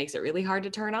everything. It makes it really hard to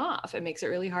turn off. It makes it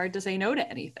really hard to say no to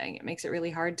anything. It makes it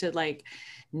really hard to like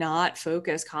not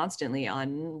focus constantly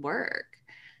on work,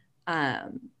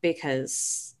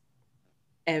 because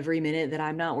every minute that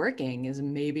I'm not working is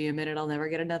maybe a minute I'll never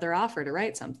get another offer to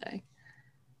write something.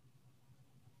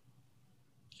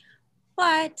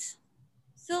 But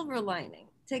silver lining,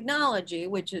 technology,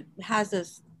 which it has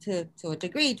us to a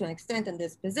degree, to an extent, in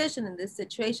this position, in this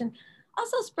situation,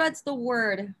 also spreads the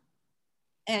word.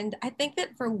 And I think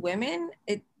that for women,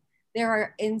 there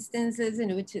are instances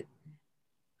in which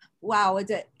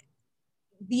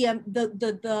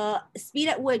the speed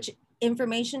at which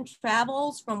information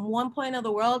travels from one point of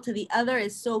the world to the other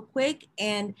is so quick,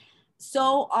 and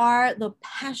so are the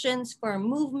passions for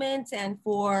movement and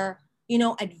for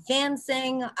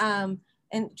advancing.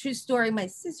 And true story, my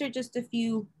sister just a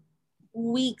few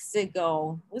weeks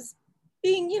ago was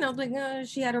being,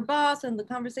 she had her boss and the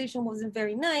conversation wasn't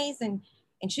very nice, and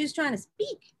she was trying to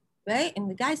speak, right? And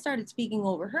the guy started speaking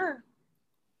over her.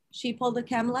 She pulled a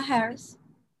Kamala Harris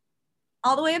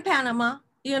all the way in Panama,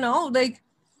 and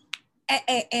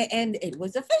it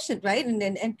was efficient, right? And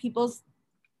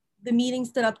the meeting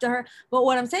stood up to her. But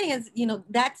what I'm saying is,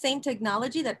 that same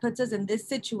technology that puts us in this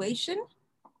situation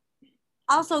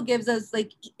also gives us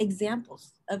like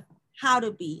examples of how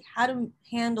to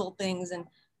handle things. And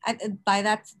by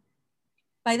that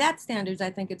standards, I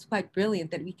think it's quite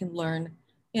brilliant that we can learn,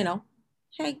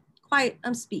 hey, quiet,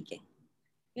 I'm speaking,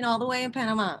 all the way in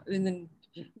Panama. And then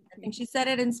I think she said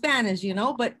it in Spanish,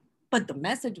 but the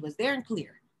message was there and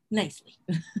clear, nicely.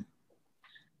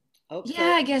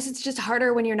 Yeah, I guess it's just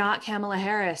harder when you're not Kamala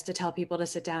Harris to tell people to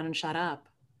sit down and shut up.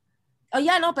 Oh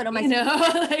yeah, no, but like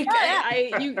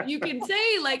you can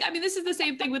say like, I mean, this is the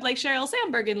same thing with like Sheryl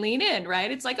Sandberg and Lean In, right?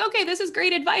 It's like, okay, this is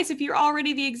great advice if you're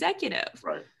already the executive,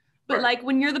 right? But like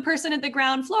when you're the person at the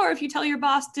ground floor, if you tell your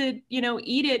boss to,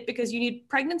 eat it because you need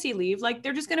pregnancy leave, like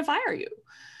they're just going to fire you.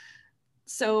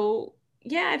 So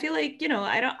yeah, I feel like,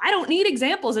 I don't need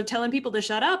examples of telling people to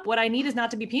shut up. What I need is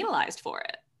not to be penalized for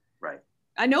it. Right.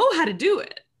 I know how to do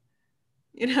it,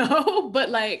 but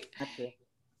like,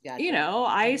 Gotcha.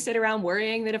 I sit around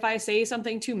worrying that if I say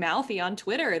something too mouthy on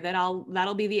Twitter, that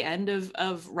that'll be the end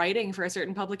of writing for a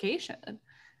certain publication.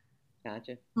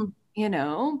 Gotcha.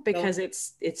 Because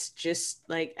it's just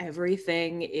like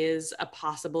everything is a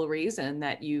possible reason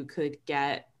that you could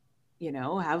get,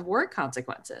 have work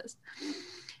consequences.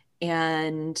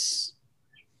 And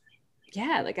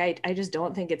yeah, like I just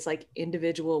don't think it's like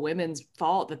individual women's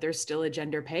fault that there's still a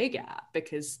gender pay gap,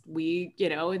 because we,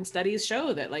 and studies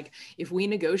show that like if we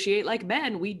negotiate like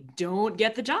men, we don't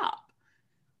get the job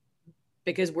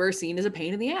because we're seen as a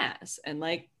pain in the ass. And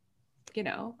like,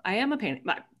 I am a pain.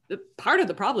 Part of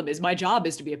the problem is my job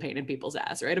is to be a pain in people's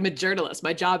ass, right? I'm a journalist.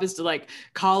 My job is to like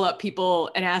call up people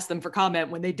and ask them for comment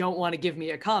when they don't want to give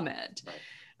me a comment.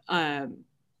 Right.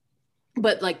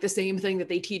 But like the same thing that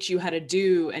they teach you how to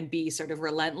do and be sort of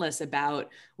relentless about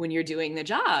when you're doing the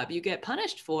job, you get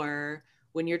punished for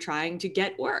when you're trying to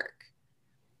get work.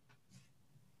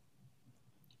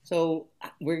 So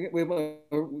we're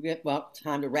about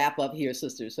time to wrap up here,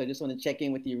 sisters. So I just want to check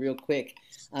in with you real quick.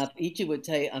 Each of you would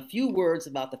tell you a few words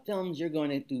about the films you're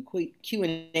going to do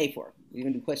Q&A for. You're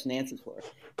going to do question and answers for.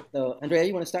 So Andrea,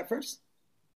 you want to start first?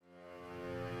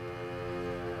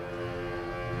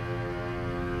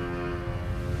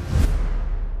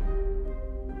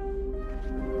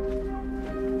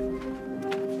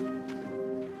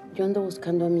 Yo ando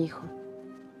buscando a mi hijo.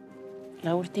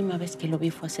 La última vez que lo vi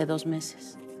fue hace 2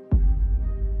 meses.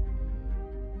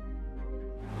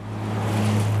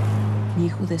 Mi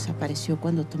hijo desapareció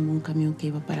cuando tomó un camión que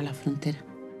iba para la frontera.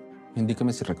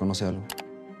 Indícame si reconoce algo.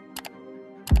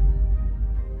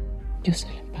 Yo sé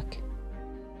el empaque.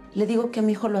 Le digo que a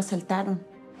mi hijo lo asaltaron.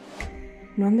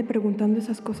 No ande preguntando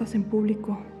esas cosas en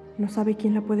público. No sabe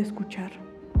quién la puede escuchar.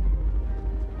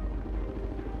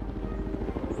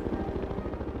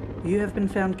 You have been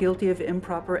found guilty of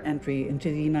improper entry into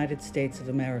the United States of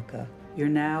America.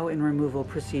 You're now in removal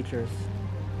procedures.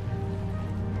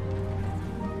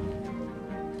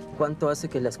 ¿Cuánto hace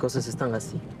que las cosas están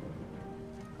así?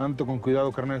 Ando con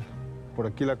cuidado, carnal. Por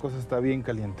aquí la cosa está bien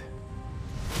caliente.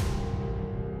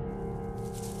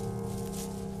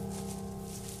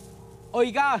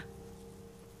 Oiga,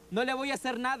 no le voy a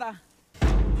hacer nada.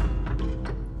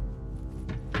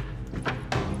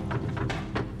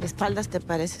 De espaldas te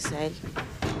pareces a él.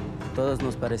 Todos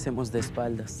nos parecemos de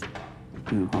espaldas.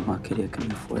 Mi mamá quería que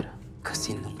me fuera.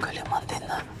 Casi nunca le mandé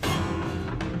nada.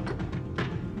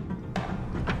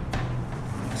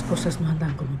 Las cosas no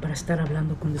andan como para estar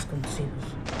hablando con desconocidos.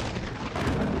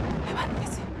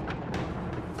 Levántese.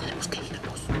 Tenemos que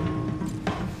irnos.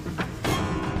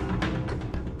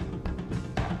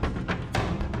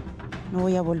 No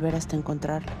voy a volver hasta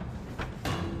encontrarlo.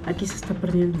 Aquí se está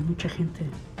perdiendo mucha gente.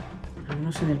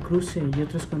 Algunos en el cruce y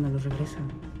otros cuando los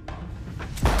regresan.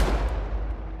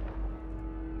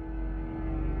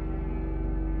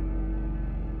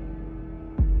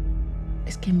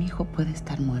 Es que mi hijo puede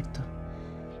estar muerto,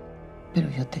 pero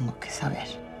yo tengo que saber.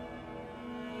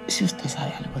 Si usted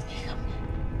sabe algo, dígame.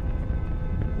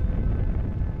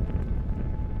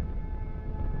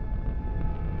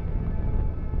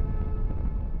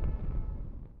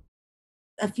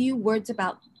 A few words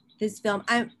about this film.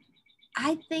 I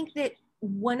think that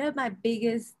one of my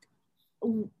biggest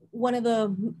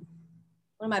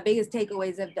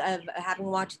takeaways of having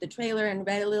watched the trailer and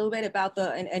read a little bit about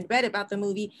the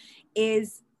movie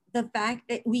is the fact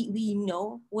that we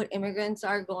know what immigrants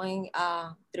are going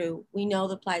through. We know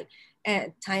the plight,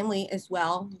 and timely as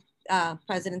well.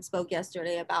 President spoke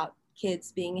yesterday about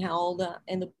kids being held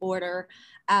in the border.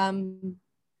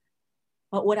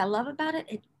 But what I love about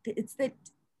it, it's that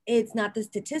it's not the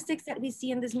statistics that we see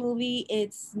in this movie.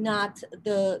 It's not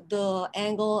the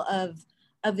angle of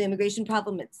the immigration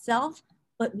problem itself,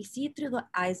 but we see it through the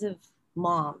eyes of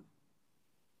mom.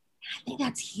 I think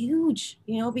that's huge,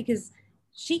 because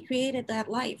she created that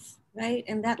life, right?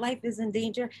 And that life is in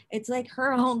danger. It's like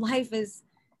her own life is,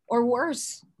 or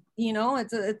worse,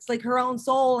 it's like her own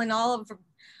soul and all of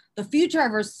the future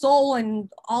of her soul and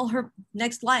all her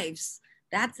next lives.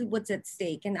 That's what's at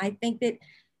stake. And I think that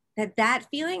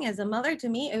feeling as a mother, to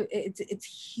me, it's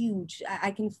huge.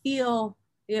 I can feel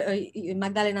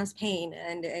Magdalena's pain,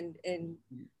 and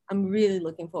I'm really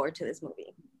looking forward to this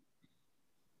movie.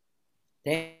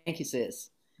 Thank you, sis.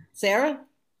 Sarah?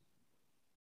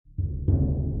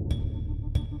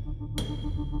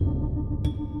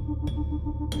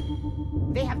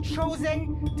 They have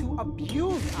chosen to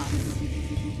abuse us,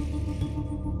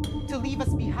 to leave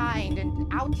us behind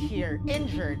and out here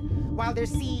injured while their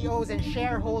CEOs and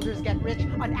shareholders get rich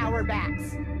on our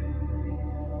backs.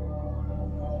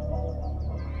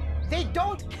 They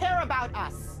don't care about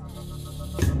us.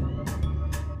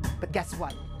 But guess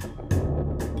what?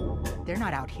 They're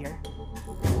not out here.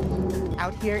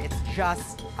 Out here, it's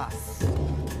just us.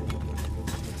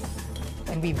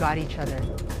 And we've got each other.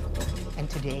 And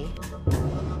today,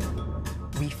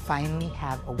 we finally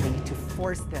have a way to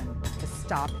force them to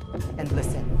stop and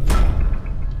listen.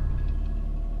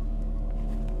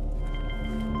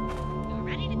 You're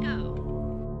ready to go.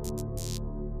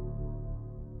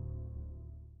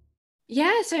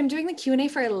 Yeah, so I'm doing the Q&A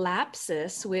for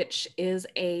Lapsus, which is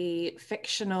a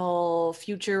fictional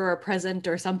future or present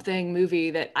or something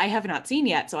movie that I have not seen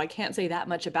yet, so I can't say that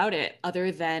much about it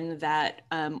other than that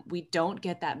we don't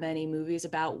get that many movies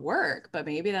about work, but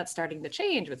maybe that's starting to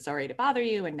change with Sorry to Bother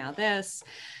You and now this,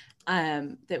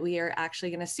 that we are actually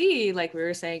going to see, like we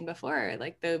were saying before,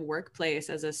 like the workplace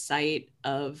as a site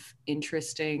of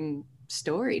interesting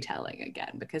storytelling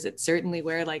again, because it's certainly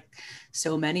where like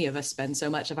so many of us spend so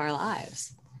much of our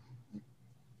lives.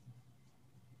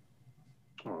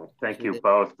 Well, thank you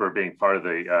both for being part of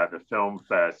the film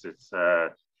fest. It's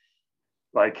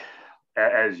like,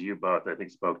 as you both I think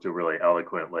spoke to really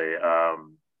eloquently,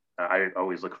 I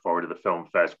always look forward to the film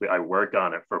fest. I work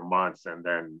on it for months, and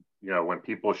then when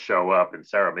people show up, and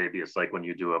Sarah, maybe it's like when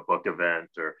you do a book event,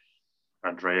 or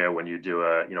Andrea, when you do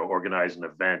organize an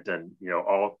event, and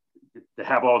to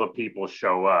have all the people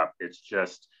show up, it's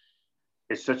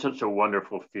such a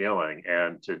wonderful feeling.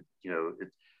 And to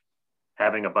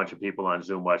having a bunch of people on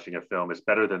Zoom watching a film is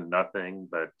better than nothing,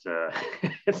 but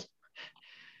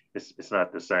it's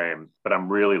not the same. But I'm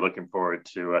really looking forward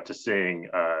to seeing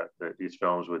these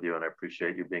films with you, and I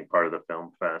appreciate you being part of the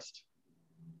film fest.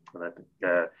 And I think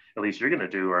Elise, you're going to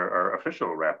do our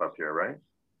official wrap up here, right?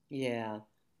 Yeah.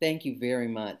 Thank you very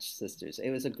much, sisters. It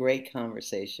was a great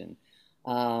conversation.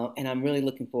 And I'm really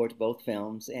looking forward to both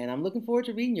films. And I'm looking forward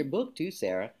to reading your book too,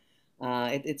 Sarah.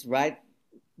 It's right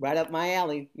up my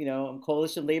alley. You know, I'm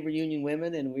Coalition Labor Union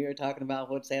Women, and we are talking about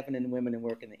what's happening in women and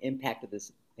work and the impact of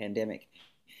this pandemic.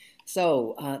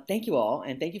 So thank you all.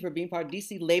 And thank you for being part of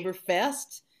DC Labor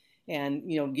Fest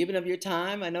and, you know, giving up your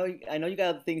time. I know you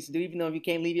got other things to do, even though you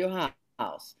can't leave your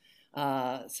house.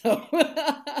 So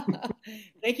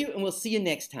thank you, and we'll see you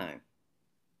next time.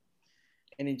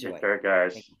 And enjoy. Take care,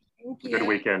 guys. Thank you. Good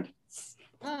weekend.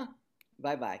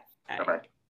 Bye-bye. Bye-bye.